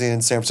acquisitions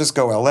in San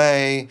Francisco,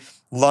 LA,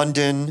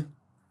 London.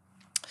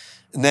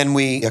 And then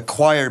we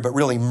acquired, but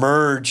really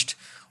merged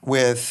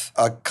with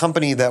a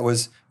company that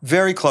was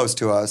very close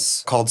to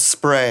us called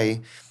Spray,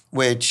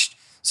 which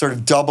sort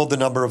of doubled the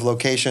number of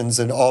locations.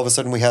 And all of a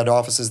sudden we had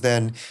offices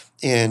then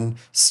in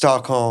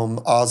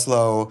Stockholm,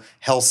 Oslo,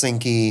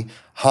 Helsinki,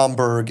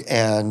 Hamburg,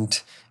 and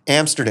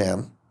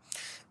Amsterdam.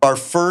 Our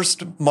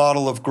first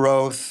model of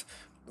growth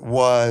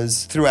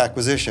was through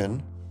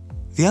acquisition.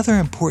 The other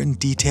important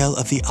detail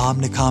of the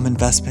Omnicom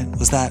investment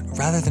was that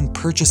rather than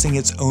purchasing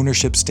its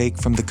ownership stake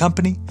from the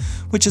company,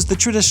 which is the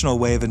traditional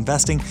way of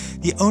investing,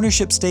 the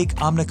ownership stake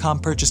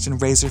Omnicom purchased in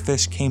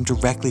Razorfish came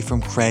directly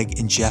from Craig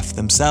and Jeff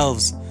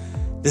themselves.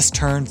 This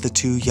turned the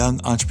 2 young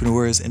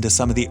entrepreneurs into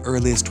some of the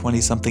earliest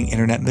 20-something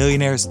internet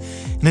millionaires,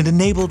 and it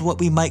enabled what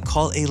we might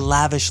call a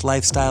lavish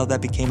lifestyle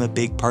that became a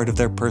big part of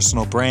their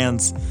personal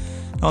brands.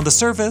 Now, on the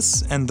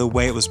surface, and the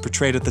way it was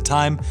portrayed at the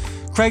time,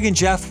 Craig and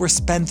Jeff were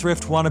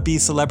spendthrift wannabe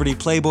celebrity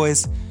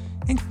playboys,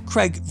 and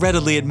Craig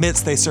readily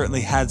admits they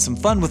certainly had some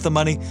fun with the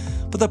money,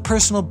 but the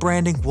personal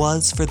branding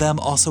was, for them,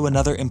 also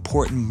another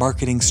important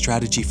marketing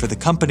strategy for the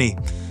company.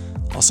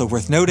 Also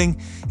worth noting,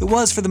 it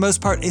was for the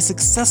most part a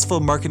successful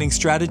marketing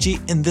strategy,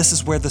 and this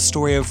is where the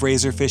story of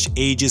Razorfish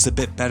ages a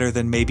bit better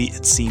than maybe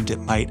it seemed it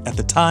might at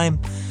the time.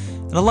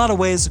 In a lot of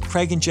ways,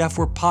 Craig and Jeff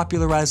were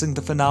popularizing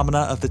the phenomena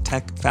of the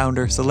tech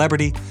founder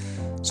celebrity.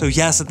 So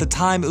yes, at the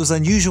time, it was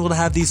unusual to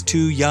have these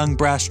 2 young,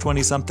 brash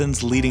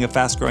 20-somethings leading a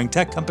fast-growing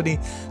tech company,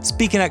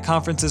 speaking at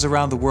conferences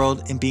around the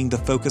world and being the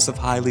focus of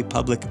highly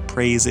public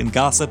praise and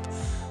gossip.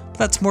 But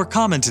that's more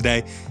common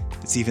today.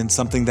 It's even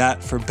something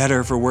that, for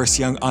better or for worse,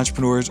 young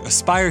entrepreneurs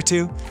aspire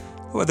to.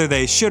 Whether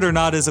they should or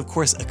not is, of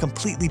course, a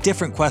completely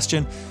different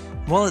question.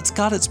 While it's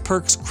got its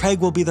perks, Craig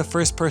will be the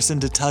first person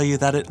to tell you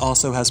that it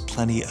also has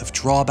plenty of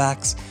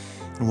drawbacks.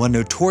 In one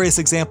notorious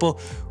example,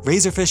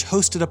 Razorfish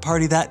hosted a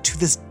party that, to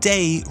this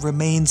day,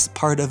 remains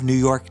part of New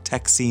York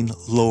tech scene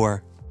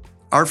lore.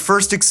 Our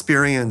first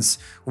experience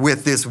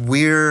with this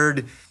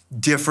weird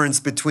difference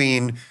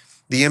between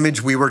the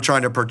image we were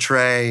trying to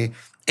portray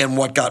and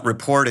what got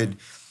reported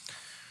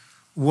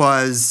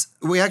was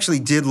we actually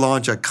did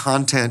launch a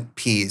content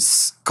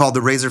piece called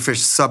the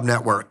Razorfish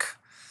Subnetwork,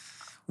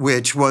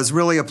 which was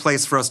really a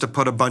place for us to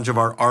put a bunch of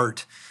our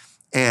art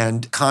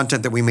and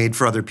content that we made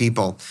for other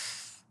people.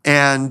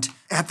 And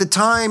at the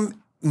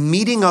time,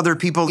 meeting other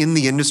people in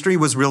the industry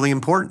was really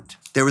important.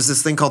 There was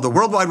this thing called the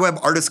World Wide Web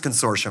Artists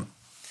Consortium.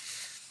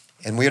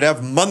 And we'd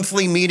have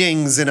monthly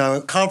meetings in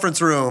a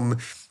conference room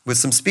with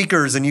some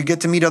speakers, and you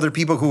get to meet other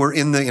people who were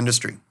in the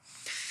industry.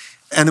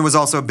 And there was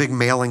also a big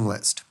mailing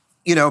list.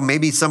 You know,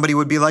 maybe somebody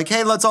would be like,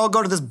 hey, let's all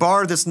go to this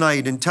bar this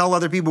night and tell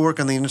other people who work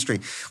in the industry.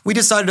 We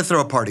decided to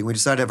throw a party. We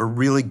decided to have a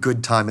really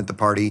good time at the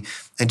party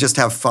and just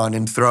have fun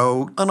and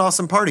throw an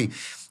awesome party.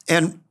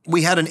 And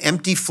we had an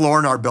empty floor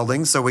in our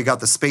building, so we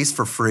got the space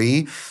for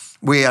free.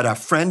 We had a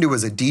friend who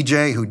was a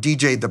DJ who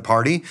DJ'd the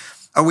party.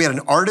 We had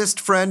an artist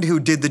friend who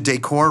did the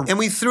decor. And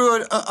we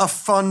threw a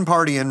fun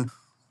party. And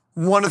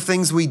one of the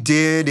things we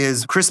did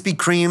is Krispy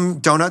Kreme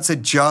Donuts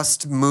had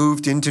just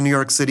moved into New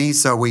York City,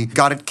 so we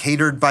got it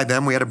catered by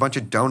them. We had a bunch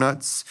of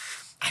donuts.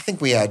 I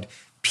think we had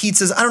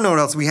pizzas. I don't know what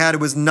else we had. It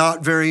was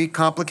not very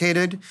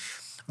complicated.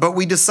 But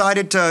we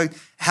decided to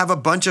have a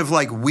bunch of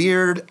like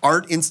weird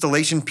art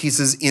installation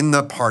pieces in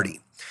the party.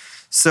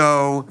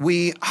 So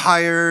we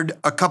hired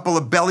a couple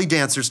of belly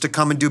dancers to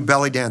come and do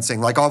belly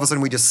dancing. Like all of a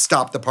sudden we just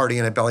stopped the party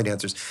and had belly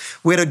dancers.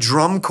 We had a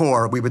drum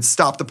corps. We would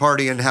stop the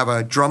party and have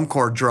a drum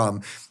corps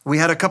drum. We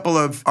had a couple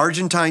of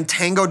Argentine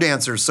tango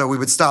dancers. So we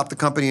would stop the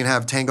company and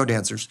have tango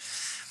dancers.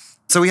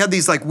 So we had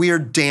these like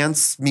weird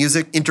dance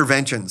music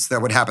interventions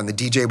that would happen. The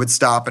DJ would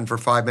stop and for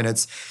 5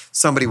 minutes,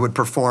 somebody would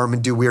perform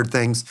and do weird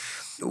things.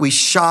 We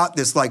shot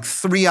this like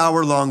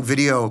 3-hour-long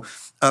video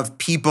of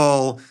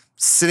people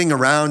sitting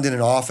around in an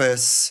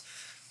office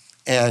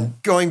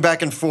and going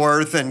back and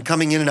forth and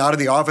coming in and out of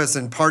the office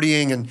and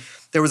partying. And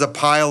there was a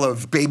pile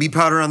of baby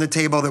powder on the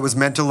table that was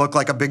meant to look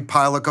like a big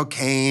pile of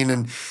cocaine.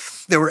 And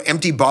there were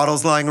empty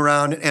bottles lying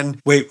around. And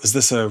wait, was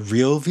this a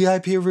real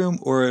VIP room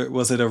or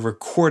was it a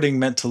recording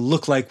meant to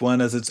look like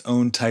one as its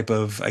own type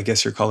of, I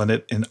guess you're calling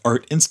it an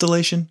art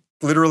installation?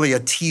 Literally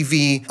a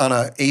TV on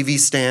an AV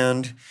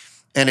stand.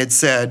 And it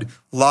said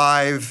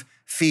live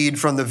feed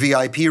from the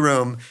VIP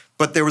room.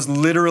 But there was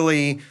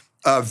literally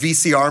a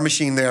VCR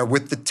machine there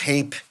with the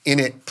tape in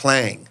it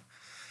playing.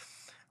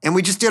 And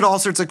we just did all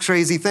sorts of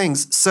crazy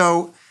things.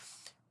 So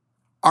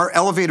our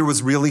elevator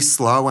was really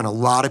slow and a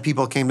lot of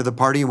people came to the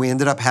party and we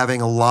ended up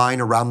having a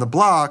line around the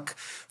block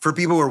for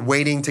people who were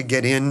waiting to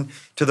get in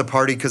to the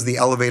party because the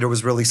elevator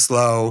was really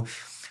slow.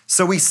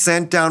 So we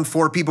sent down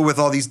 4 people with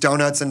all these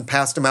donuts and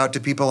passed them out to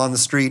people on the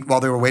street while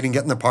they were waiting to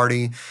get in the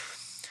party.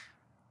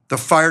 The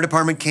fire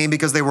department came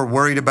because they were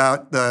worried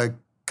about the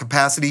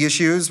capacity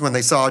issues when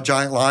they saw a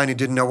giant line and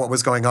didn't know what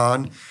was going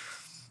on.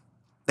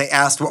 They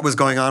asked what was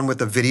going on with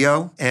the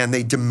video and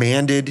they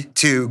demanded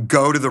to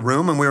go to the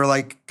room. And we were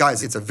like,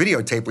 guys, it's a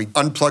videotape. We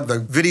unplugged the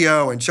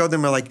video and showed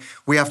them. We're like,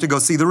 we have to go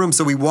see the room.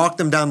 So we walked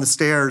them down the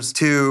stairs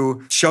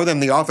to show them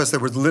the office. There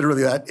was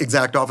literally that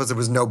exact office. There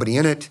was nobody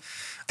in it.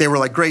 They were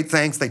like, great,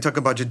 thanks. They took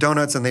a bunch of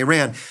donuts and they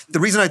ran. The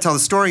reason I tell the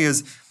story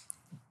is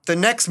the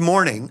next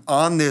morning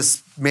on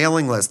this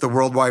mailing list, the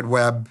World Wide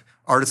Web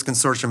Artists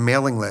Consortium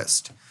mailing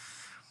list,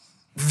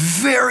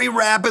 very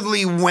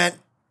rapidly went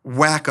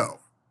wacko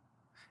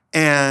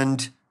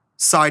and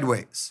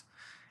sideways.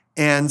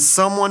 And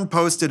someone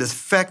posted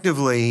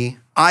effectively,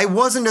 I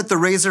wasn't at the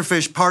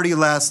Razorfish party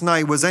last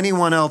night. Was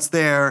anyone else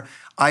there?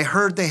 I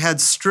heard they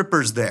had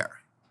strippers there.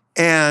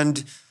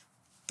 And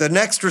the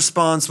next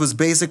response was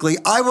basically,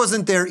 I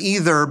wasn't there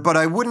either, but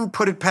I wouldn't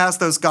put it past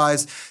those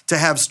guys to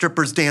have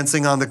strippers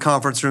dancing on the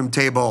conference room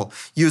table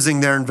using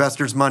their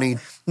investors' money.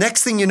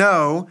 Next thing you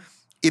know,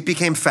 it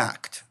became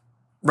fact.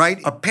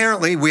 Right?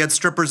 Apparently, we had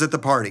strippers at the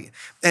party.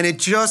 And it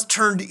just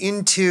turned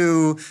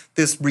into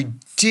this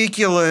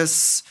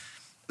ridiculous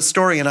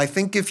story. And I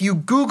think if you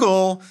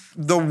Google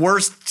the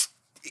worst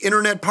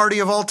internet party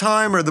of all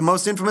time or the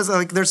most infamous,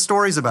 like there's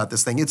stories about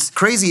this thing. It's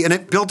crazy. And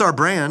it built our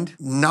brand,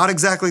 not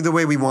exactly the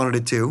way we wanted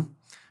it to,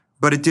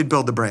 but it did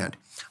build the brand.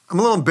 I'm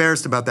a little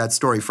embarrassed about that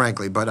story,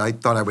 frankly, but I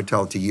thought I would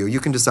tell it to you. You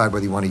can decide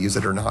whether you want to use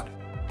it or not.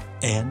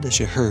 And as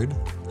you heard,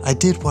 I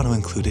did want to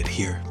include it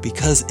here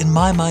because in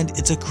my mind,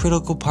 it's a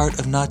critical part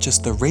of not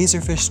just the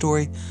Razorfish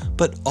story,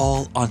 but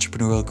all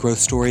entrepreneurial growth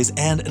stories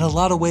and in a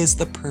lot of ways,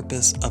 the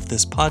purpose of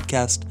this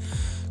podcast.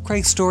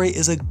 Craig's story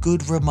is a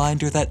good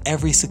reminder that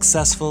every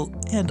successful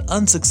and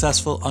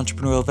unsuccessful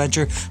entrepreneurial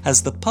venture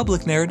has the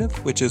public narrative,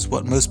 which is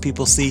what most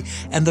people see,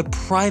 and the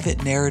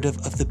private narrative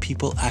of the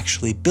people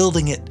actually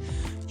building it.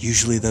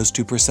 Usually those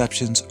two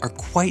perceptions are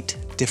quite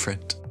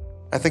different.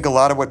 I think a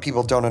lot of what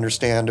people don't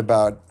understand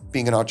about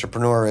being an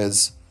entrepreneur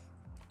is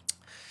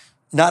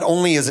not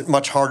only is it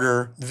much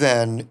harder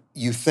than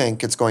you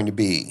think it's going to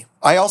be,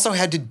 I also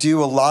had to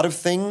do a lot of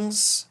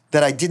things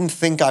that I didn't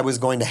think I was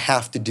going to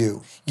have to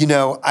do. You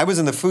know, I was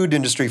in the food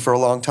industry for a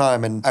long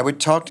time and I would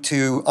talk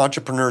to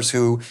entrepreneurs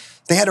who,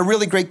 they had a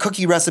really great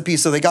cookie recipe,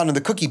 so they got into the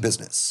cookie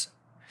business.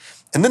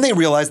 And then they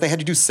realized they had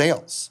to do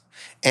sales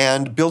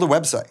and build a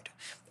website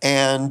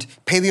and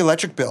pay the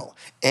electric bill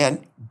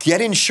and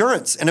get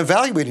insurance and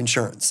evaluate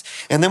insurance.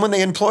 And then when they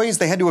had employees,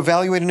 they had to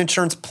evaluate an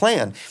insurance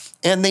plan,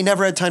 and they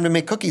never had time to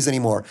make cookies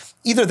anymore.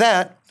 Either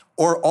that,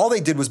 or all they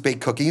did was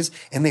bake cookies,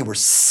 and they were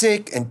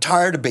sick and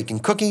tired of baking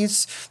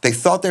cookies. They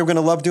thought they were going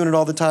to love doing it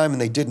all the time,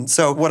 and they didn't.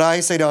 So what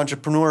I say to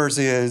entrepreneurs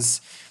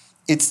is,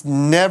 it's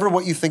never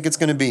what you think it's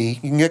going to be.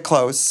 You can get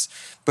close,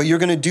 but you're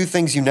going to do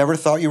things you never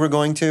thought you were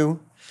going to.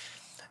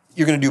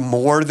 You're going to do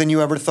more than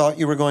you ever thought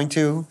you were going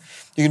to.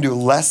 You can do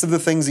less of the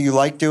things that you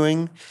like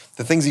doing.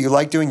 The things that you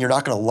like doing, you're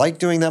not going to like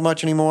doing that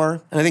much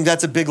anymore. And I think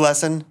that's a big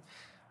lesson.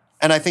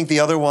 And I think the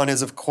other one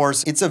is, of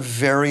course, it's a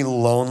very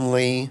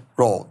lonely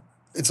role.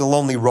 It's a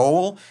lonely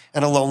role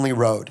and a lonely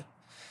road.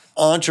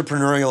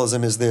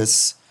 Entrepreneurialism is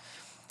this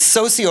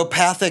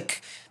sociopathic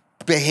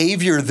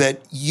behavior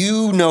that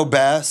you know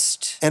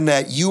best and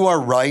that you are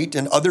right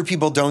and other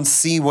people don't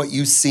see what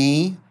you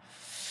see,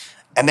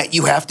 and that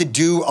you have to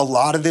do a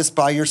lot of this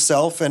by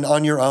yourself and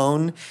on your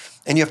own.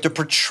 And you have to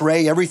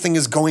portray everything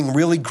is going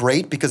really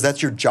great because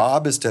that's your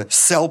job, is to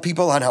sell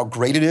people on how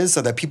great it is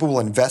so that people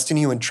will invest in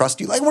you and trust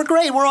you. Like, we're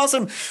great, we're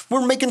awesome,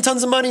 we're making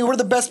tons of money, we're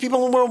the best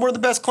people in the world, we're the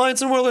best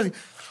clients in the world.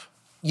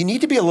 You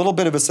need to be a little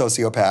bit of a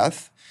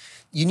sociopath.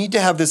 You need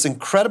to have this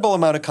incredible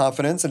amount of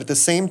confidence and at the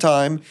same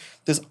time,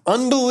 this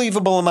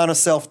unbelievable amount of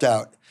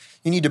self-doubt.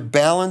 You need to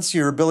balance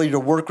your ability to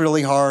work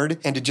really hard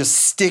and to just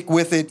stick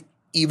with it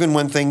even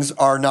when things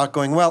are not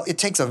going well. It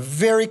takes a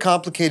very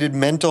complicated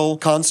mental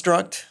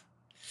construct,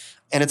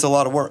 and it's a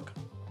lot of work.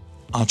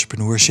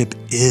 Entrepreneurship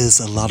is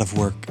a lot of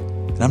work.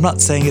 And I'm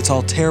not saying it's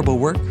all terrible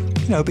work,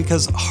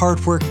 because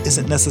hard work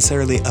isn't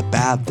necessarily a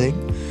bad thing.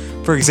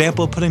 For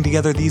example, putting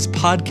together these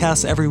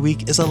podcasts every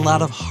week is a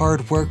lot of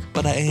hard work,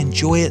 but I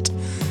enjoy it.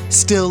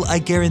 Still, I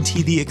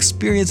guarantee the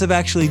experience of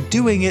actually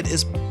doing it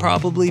is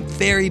probably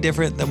very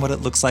different than what it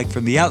looks like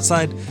from the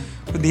outside.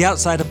 From the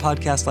outside, a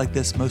podcast like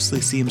this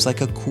mostly seems like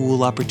a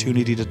cool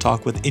opportunity to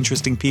talk with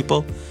interesting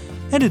people,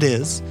 and it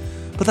is.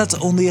 But that's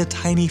only a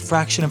tiny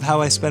fraction of how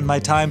I spend my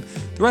time.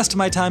 The rest of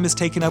my time is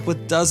taken up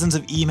with dozens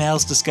of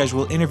emails to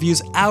schedule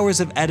interviews,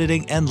 hours of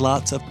editing, and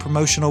lots of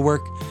promotional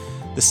work.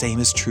 The same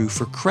is true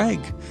for Craig.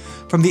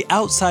 From the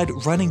outside,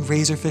 running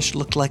Razorfish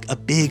looked like a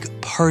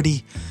big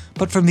party.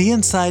 But from the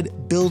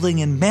inside,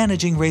 building and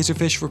managing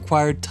Razorfish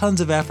required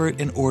tons of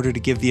effort in order to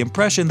give the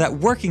impression that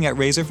working at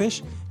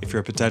Razorfish, if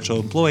you're a potential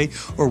employee,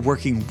 or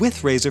working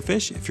with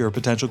Razorfish, if you're a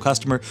potential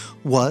customer,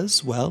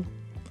 was, well,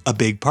 a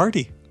big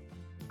party.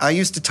 I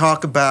used to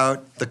talk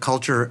about the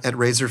culture at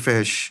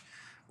Razorfish.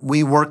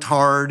 We worked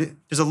hard.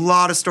 There's a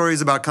lot of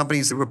stories about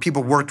companies where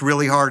people worked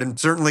really hard, and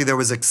certainly there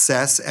was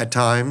excess at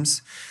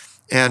times.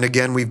 And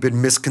again, we've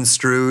been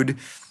misconstrued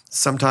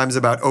sometimes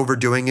about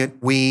overdoing it.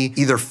 We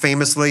either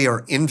famously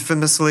or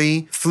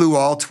infamously flew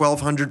all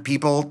 1,200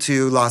 people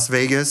to Las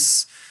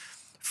Vegas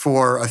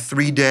for a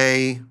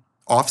 3-day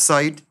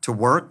offsite to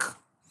work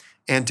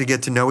and to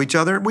get to know each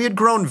other. We had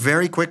grown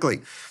very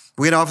quickly.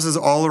 We had offices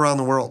all around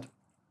the world.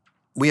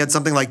 We had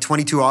something like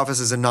 22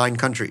 offices in 9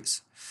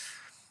 countries.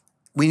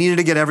 We needed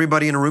to get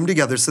everybody in a room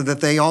together so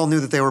that they all knew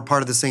that they were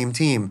part of the same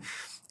team.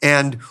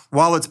 And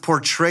while it's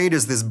portrayed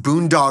as this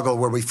boondoggle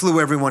where we flew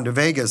everyone to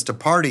Vegas to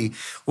party,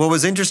 what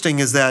was interesting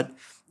is that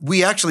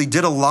we actually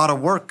did a lot of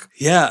work.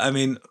 Yeah,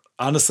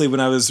 honestly, when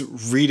I was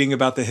reading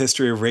about the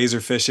history of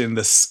Razorfish and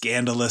the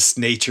scandalous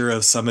nature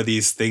of some of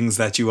these things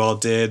that you all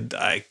did,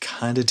 I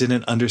kind of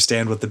didn't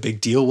understand what the big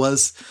deal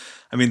was.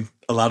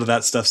 A lot of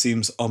that stuff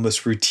seems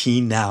almost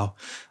routine now.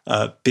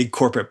 Big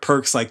corporate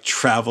perks like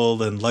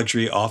travel and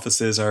luxury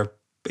offices are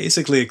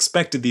basically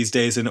expected these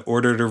days in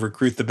order to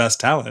recruit the best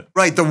talent.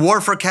 Right, the war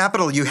for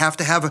capital, you have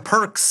to have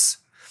perks.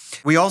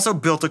 We also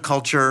built a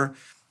culture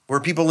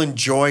where people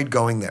enjoyed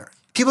going there.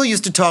 People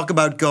used to talk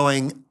about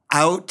going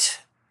out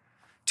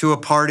to a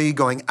party,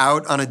 going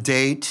out on a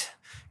date,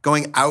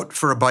 going out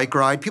for a bike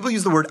ride. People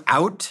use the word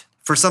out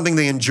for something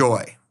they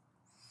enjoy.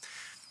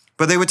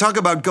 But they would talk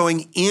about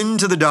going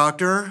into the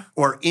doctor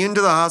or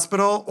into the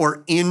hospital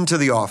or into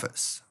the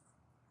office.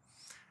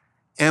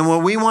 And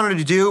what we wanted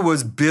to do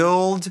was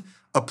build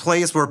a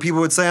place where people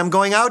would say, I'm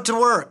going out to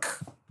work.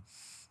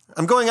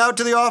 I'm going out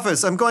to the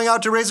office. I'm going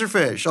out to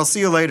Razorfish. I'll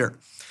see you later.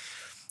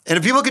 And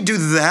if people could do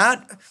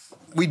that,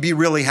 we'd be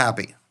really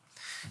happy.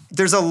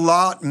 There's a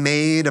lot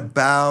made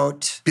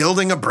about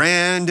building a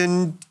brand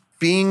and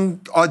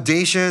being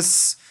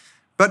audacious,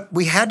 but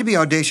we had to be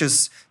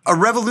audacious. A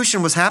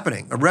revolution was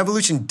happening. A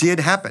revolution did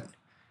happen.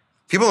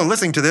 People are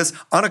listening to this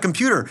on a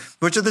computer,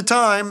 which at the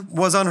time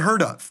was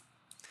unheard of.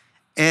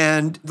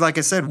 And like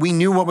I said, we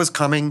knew what was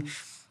coming.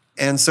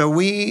 And so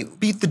we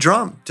beat the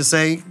drum to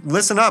say,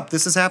 listen up,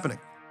 this is happening.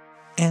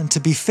 And to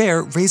be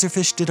fair,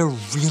 Razorfish did a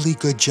really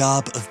good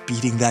job of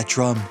beating that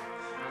drum.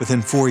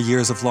 Within 4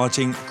 years of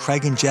launching,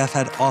 Craig and Jeff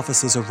had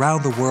offices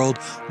around the world,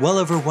 well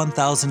over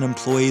 1,000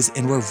 employees,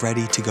 and were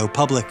ready to go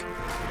public.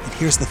 And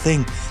here's the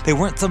thing, they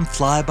weren't some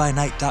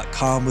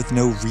fly-by-night.com with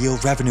no real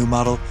revenue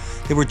model.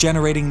 They were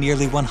generating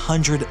nearly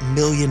 $100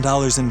 million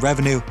in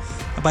revenue.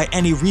 And by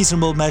any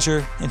reasonable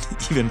measure, and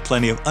even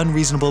plenty of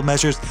unreasonable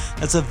measures,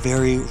 that's a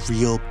very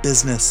real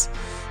business.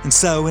 And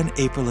so, in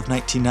April of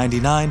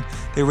 1999,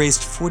 they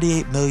raised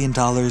 $48 million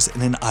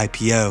in an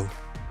IPO.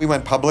 We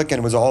went public, and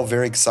it was all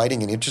very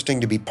exciting and interesting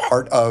to be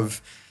part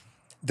of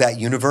that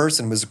universe,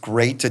 and it was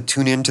great to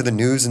tune into the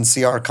news and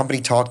see our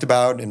company talked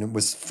about, and it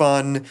was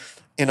fun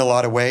in a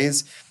lot of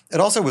ways. It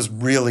also was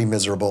really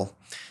miserable.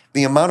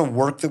 The amount of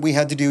work that we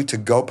had to do to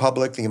go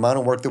public, the amount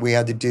of work that we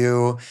had to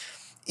do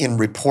in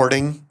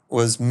reporting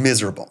was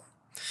miserable.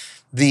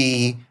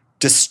 The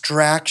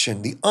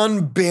distraction, the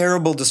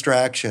unbearable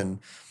distraction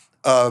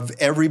of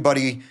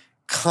everybody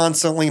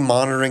constantly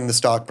monitoring the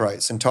stock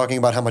price and talking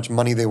about how much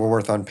money they were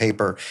worth on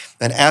paper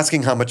and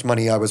asking how much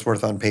money I was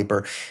worth on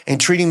paper and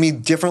treating me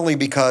differently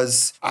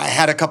because I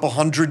had a couple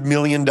 $100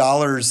 million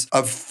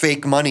of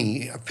fake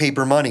money,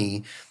 paper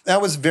money.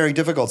 That was very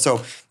difficult.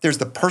 So there's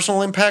the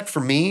personal impact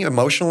for me.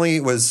 Emotionally,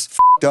 it was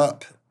f***ed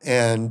up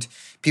and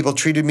people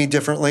treated me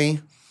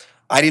differently.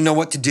 I didn't know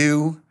what to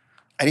do.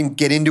 I didn't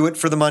get into it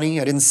for the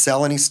money. I didn't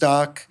sell any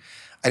stock.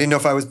 I didn't know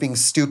if I was being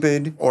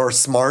stupid or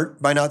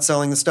smart by not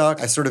selling the stock.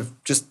 I sort of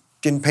just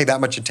didn't pay that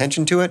much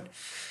attention to it.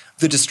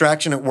 The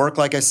distraction at work,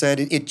 like I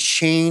said, it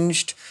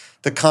changed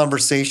the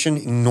conversation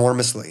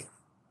enormously.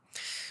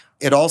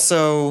 It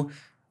also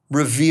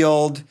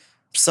revealed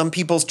some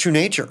people's true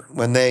nature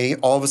when they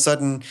all of a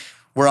sudden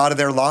were out of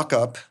their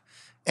lockup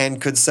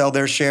and could sell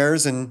their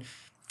shares and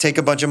take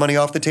a bunch of money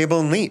off the table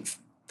and leave.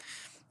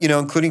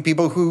 Including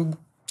people who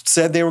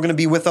said they were going to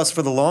be with us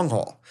for the long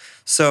haul.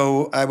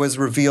 So I was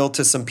revealed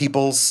to some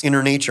people's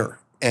inner nature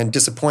and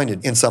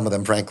disappointed in some of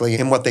them, frankly,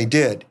 in what they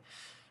did.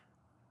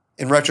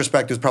 In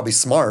retrospect, it was probably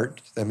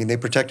smart. I mean, they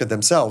protected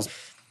themselves.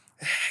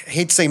 I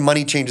hate to say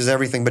money changes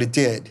everything, but it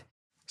did.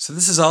 So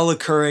this is all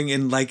occurring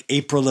in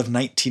April of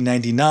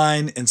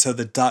 1999, and so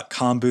the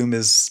dot-com boom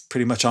is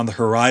pretty much on the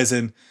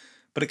horizon.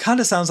 But it kind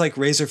of sounds like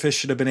Razorfish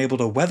should have been able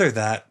to weather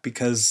that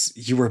because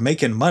you were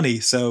making money.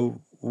 So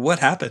what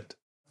happened?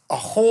 A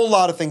whole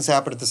lot of things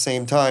happened at the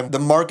same time. The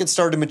market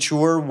started to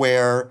mature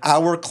where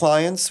our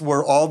clients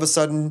were all of a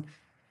sudden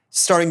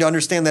starting to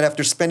understand that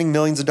after spending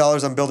millions of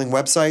dollars on building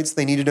websites,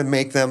 they needed to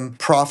make them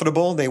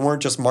profitable. They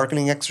weren't just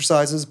marketing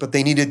exercises, but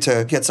they needed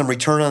to get some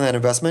return on that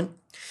investment.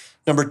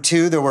 Number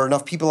two, there were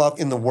enough people out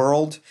in the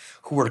world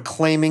who were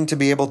claiming to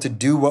be able to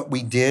do what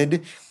we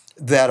did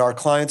that our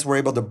clients were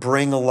able to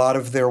bring a lot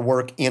of their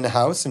work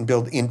in-house and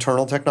build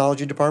internal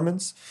technology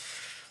departments.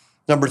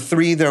 Number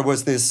three, there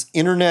was this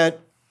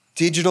internet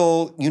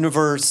digital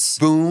universe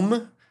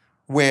boom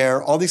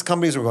where all these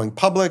companies were going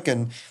public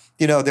and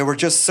there were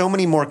just so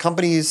many more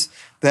companies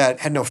that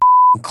had no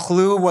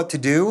clue what to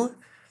do.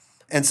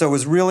 And so it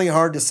was really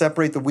hard to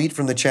separate the wheat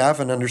from the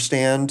chaff and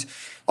understand.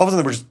 All of a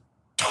sudden, there were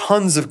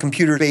tons of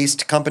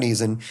computer-based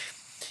companies and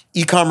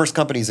e-commerce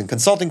companies and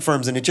consulting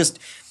firms. And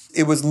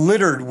it was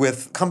littered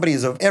with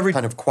companies of every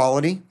kind of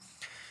quality.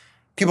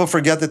 People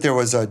forget that there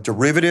was a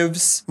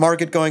derivatives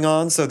market going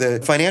on. So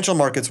the financial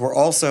markets were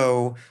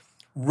also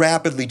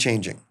rapidly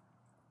changing.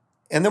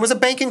 And there was a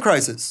banking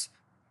crisis.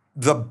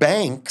 The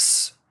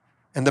banks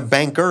and the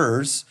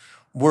bankers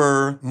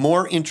were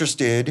more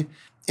interested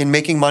in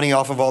making money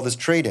off of all this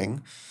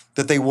trading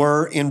than they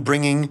were in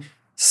bringing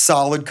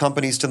solid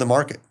companies to the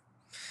market.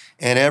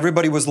 And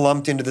everybody was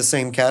lumped into the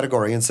same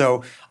category. And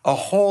so a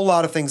whole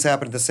lot of things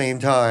happened at the same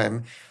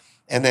time.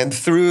 And then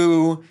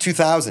through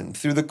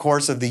the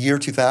course of the year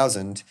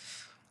 2000,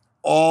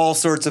 all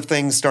sorts of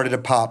things started to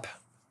pop,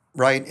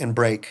 right, and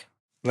break.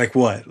 Like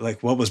what?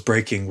 Like what was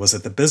breaking? Was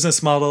it the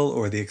business model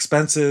or the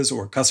expenses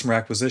or customer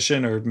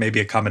acquisition or maybe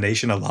a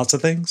combination of lots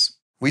of things?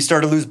 We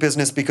started to lose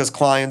business because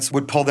clients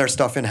would pull their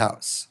stuff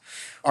in-house.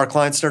 Our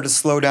clients started to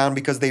slow down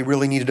because they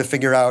really needed to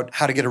figure out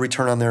how to get a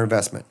return on their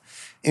investment.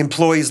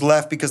 Employees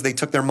left because they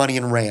took their money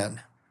and ran.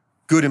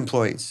 Good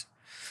employees.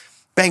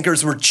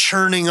 Bankers were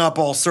churning up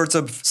all sorts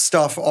of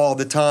stuff all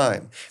the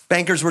time.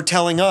 Bankers were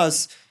telling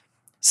us,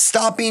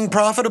 stop being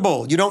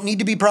profitable. You don't need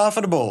to be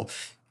profitable.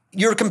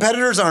 Your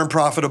competitors aren't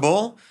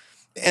profitable,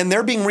 and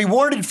they're being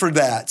rewarded for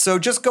that. So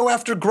just go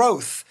after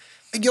growth.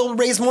 You'll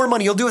raise more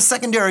money. You'll do a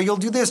secondary. You'll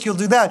do this. You'll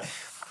do that.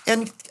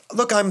 And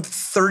look, I'm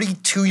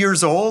 32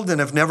 years old and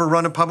have never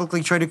run a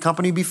publicly traded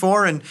company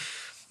before. And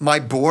my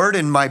board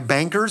and my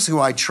bankers, who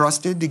I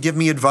trusted to give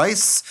me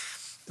advice,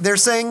 they're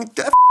saying,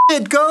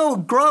 go,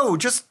 grow,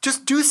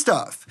 just do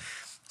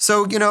stuff.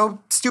 So,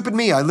 stupid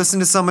me. I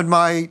listened to some of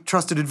my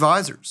trusted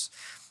advisors,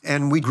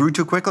 and we grew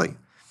too quickly.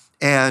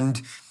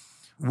 And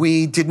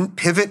we didn't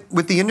pivot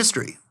with the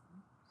industry.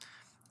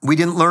 We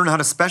didn't learn how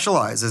to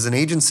specialize as an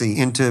agency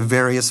into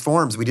various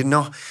forms. We didn't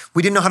know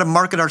how to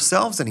market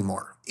ourselves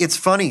anymore. It's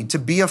funny to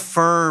be a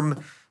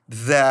firm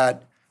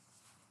that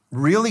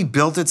really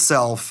built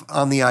itself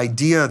on the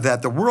idea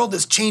that the world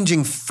is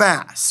changing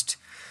fast.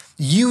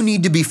 You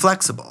need to be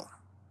flexible.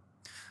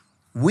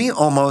 We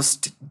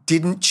almost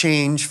didn't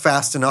change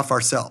fast enough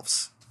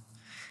ourselves.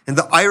 And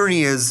the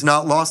irony is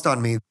not lost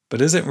on me.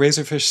 But isn't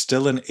Razorfish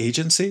still an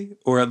agency?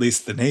 Or at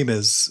least the name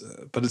is,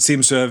 but it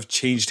seems to have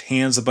changed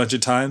hands a bunch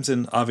of times,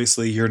 and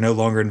obviously you're no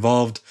longer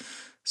involved.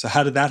 So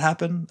how did that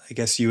happen? I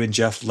guess you and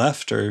Jeff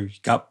left or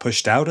got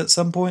pushed out at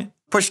some point?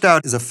 Pushed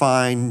out is a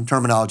fine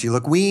terminology.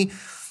 Look, we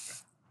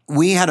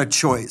we had a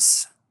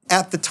choice.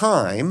 At the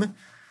time,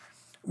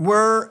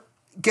 we're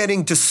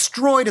getting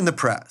destroyed in the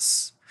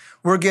press.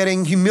 We're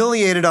getting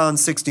humiliated on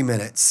 60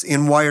 Minutes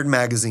in Wired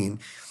magazine.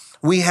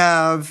 We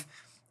have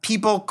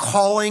people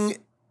calling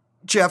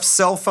Jeff's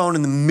cell phone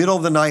in the middle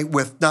of the night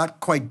with not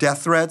quite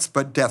death threats,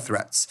 but death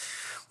threats.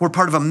 We're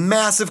part of a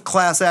massive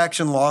class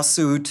action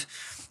lawsuit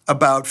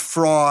about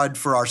fraud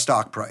for our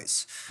stock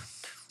price.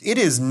 It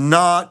is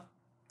not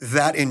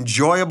that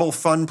enjoyable,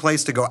 fun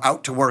place to go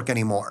out to work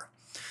anymore.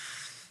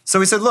 So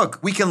we said, look,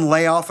 we can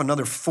lay off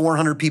another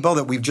 400 people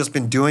that we've just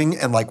been doing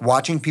and like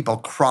watching people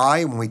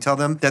cry when we tell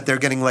them that they're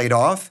getting laid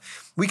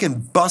off. We can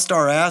bust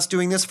our ass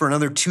doing this for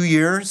another 2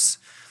 years,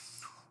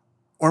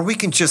 or we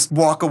can just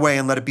walk away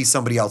and let it be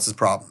somebody else's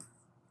problem.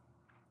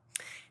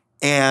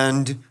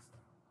 And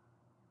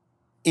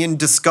in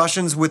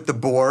discussions with the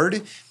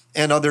board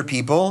and other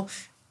people,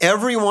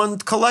 everyone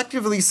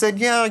collectively said,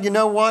 yeah, you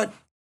know what?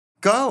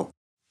 Go.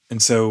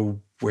 And so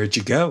where'd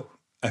you go?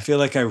 I feel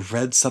like I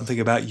read something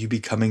about you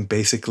becoming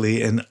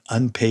basically an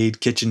unpaid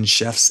kitchen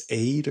chef's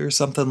aide or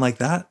something like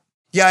that.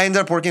 Yeah, I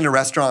ended up working in a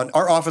restaurant.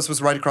 Our office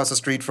was right across the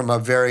street from a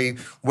very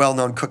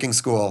well-known cooking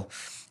school.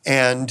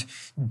 And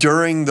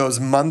during those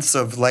months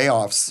of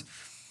layoffs,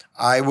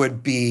 I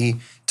would be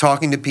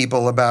talking to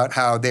people about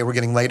how they were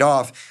getting laid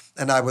off.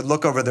 And I would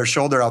look over their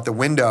shoulder out the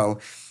window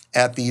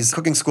at these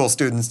cooking school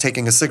students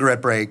taking a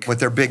cigarette break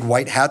with their big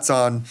white hats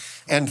on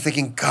and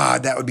thinking,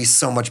 God, that would be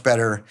so much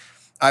better.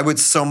 I would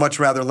so much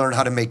rather learn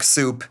how to make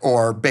soup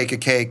or bake a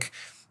cake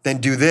than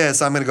do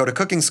this. I'm going to go to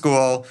cooking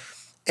school.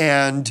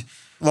 And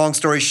long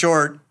story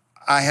short,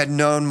 I had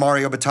known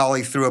Mario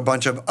Batali through a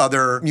bunch of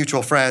other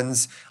mutual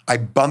friends. I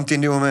bumped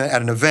into him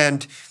at an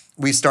event.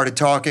 We started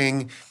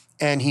talking,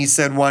 and he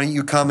said, why don't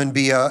you come and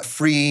be a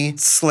free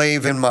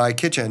slave in my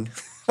kitchen?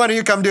 Why don't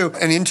you come do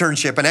an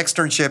internship, an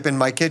externship in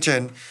my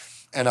kitchen?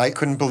 And I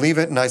couldn't believe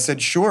it, and I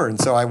said, sure. And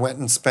so I went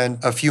and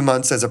spent a few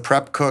months as a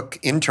prep cook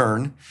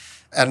intern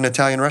at an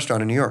Italian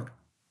restaurant in New York.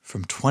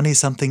 From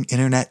 20-something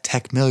internet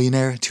tech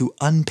millionaire to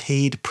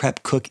unpaid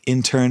prep cook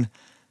intern,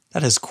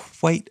 that is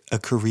quite a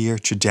career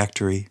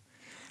trajectory.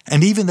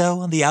 And even though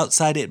on the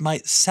outside it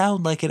might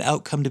sound like an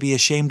outcome to be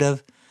ashamed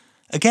of,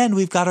 again,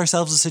 we've got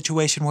ourselves a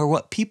situation where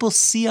what people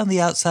see on the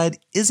outside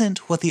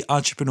isn't what the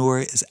entrepreneur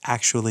is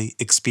actually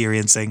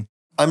experiencing.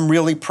 I'm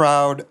really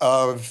proud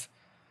of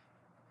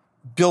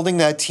building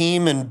that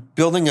team and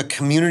building a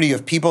community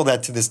of people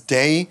that to this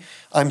day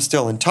I'm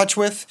still in touch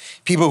with,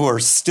 people who are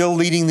still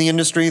leading the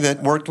industry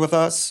that worked with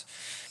us.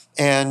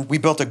 And we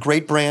built a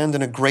great brand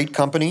and a great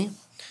company.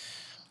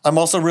 I'm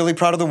also really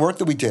proud of the work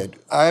that we did.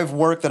 I have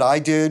work that I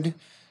did,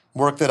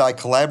 work that I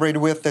collaborated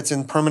with that's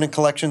in permanent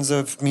collections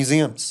of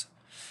museums.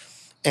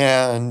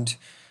 And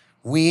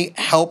we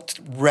helped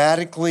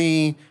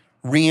radically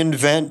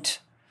reinvent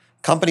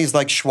companies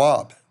like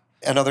Schwab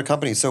and other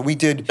companies. So we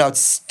did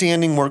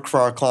outstanding work for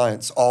our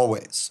clients,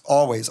 always.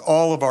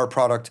 All of our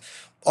product,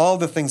 all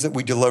the things that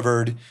we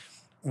delivered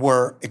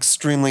were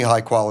extremely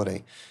high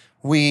quality.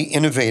 We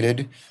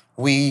innovated,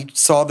 we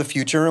saw the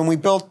future, and we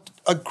built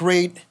a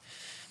great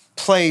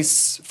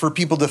place for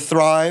people to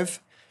thrive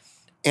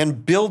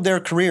and build their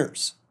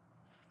careers.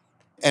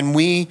 And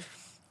we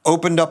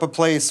opened up a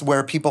place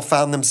where people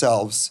found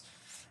themselves.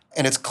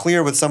 And it's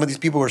clear with some of these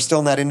people who are still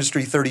in that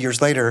industry 30 years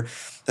later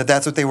that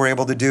that's what they were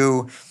able to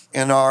do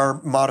in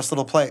our modest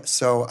little place.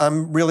 So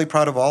I'm really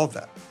proud of all of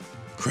that.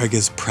 Craig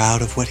is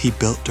proud of what he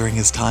built during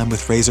his time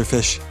with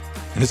Razorfish,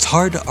 and it's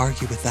hard to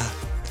argue with that.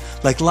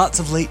 Like lots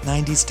of late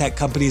 90s tech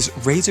companies,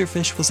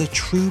 Razorfish was a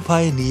true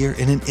pioneer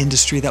in an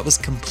industry that was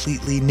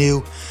completely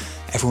new.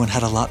 Everyone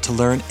had a lot to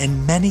learn,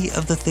 and many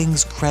of the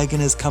things Craig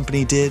and his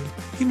company did,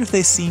 even if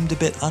they seemed a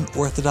bit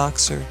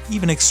unorthodox or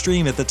even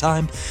extreme at the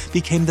time,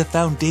 became the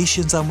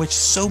foundations on which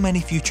so many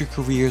future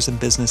careers and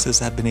businesses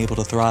have been able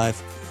to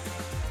thrive.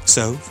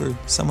 So, for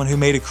someone who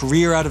made a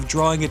career out of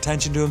drawing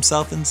attention to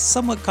himself in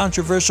somewhat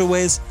controversial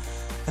ways,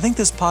 I think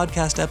this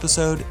podcast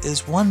episode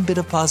is one bit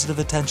of positive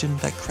attention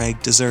that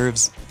Craig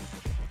deserves.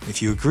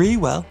 If you agree,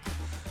 well,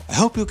 I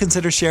hope you'll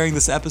consider sharing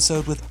this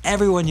episode with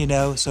everyone you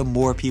know so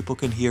more people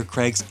can hear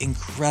Craig's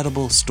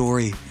incredible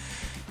story.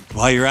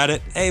 While you're at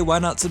it, hey, why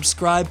not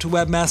subscribe to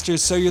Webmasters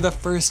so you're the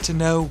first to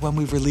know when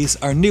we release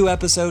our new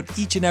episode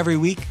each and every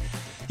week.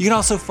 You can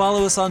also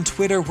follow us on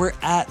Twitter. We're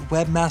at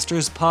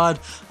WebmastersPod.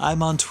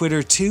 I'm on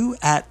Twitter too,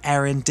 at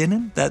Aaron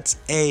Dinnan. That's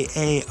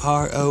AARONDININ.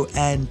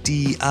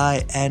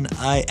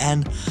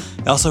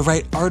 I also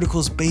write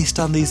articles based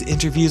on these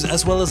interviews,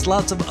 as well as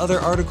lots of other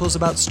articles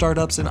about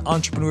startups and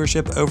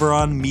entrepreneurship over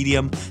on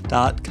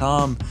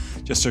Medium.com.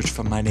 Just search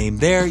for my name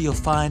there. You'll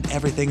find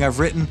everything I've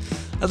written.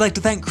 I'd like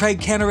to thank Craig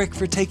Kanarick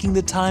for taking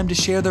the time to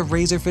share the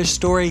Razorfish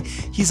story.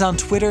 He's on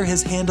Twitter.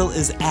 His handle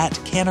is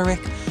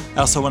 @Kanarick. I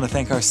also want to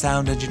thank our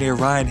sound engineer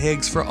Ryan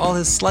Higgs for all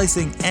his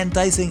slicing and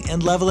dicing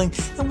and leveling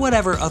and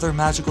whatever other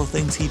magical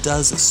things he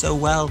does so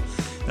well.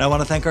 And I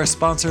want to thank our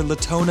sponsor,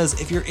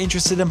 Latonas. If you're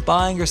interested in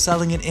buying or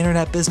selling an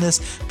internet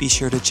business, be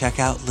sure to check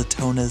out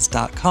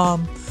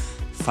latonas.com.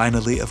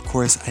 Finally, of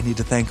course, I need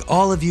to thank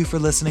all of you for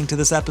listening to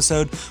this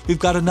episode. We've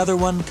got another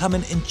one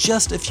coming in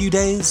just a few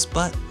days,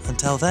 but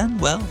until then,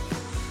 well,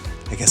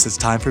 I guess it's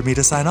time for me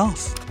to sign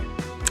off.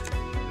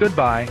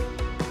 Goodbye.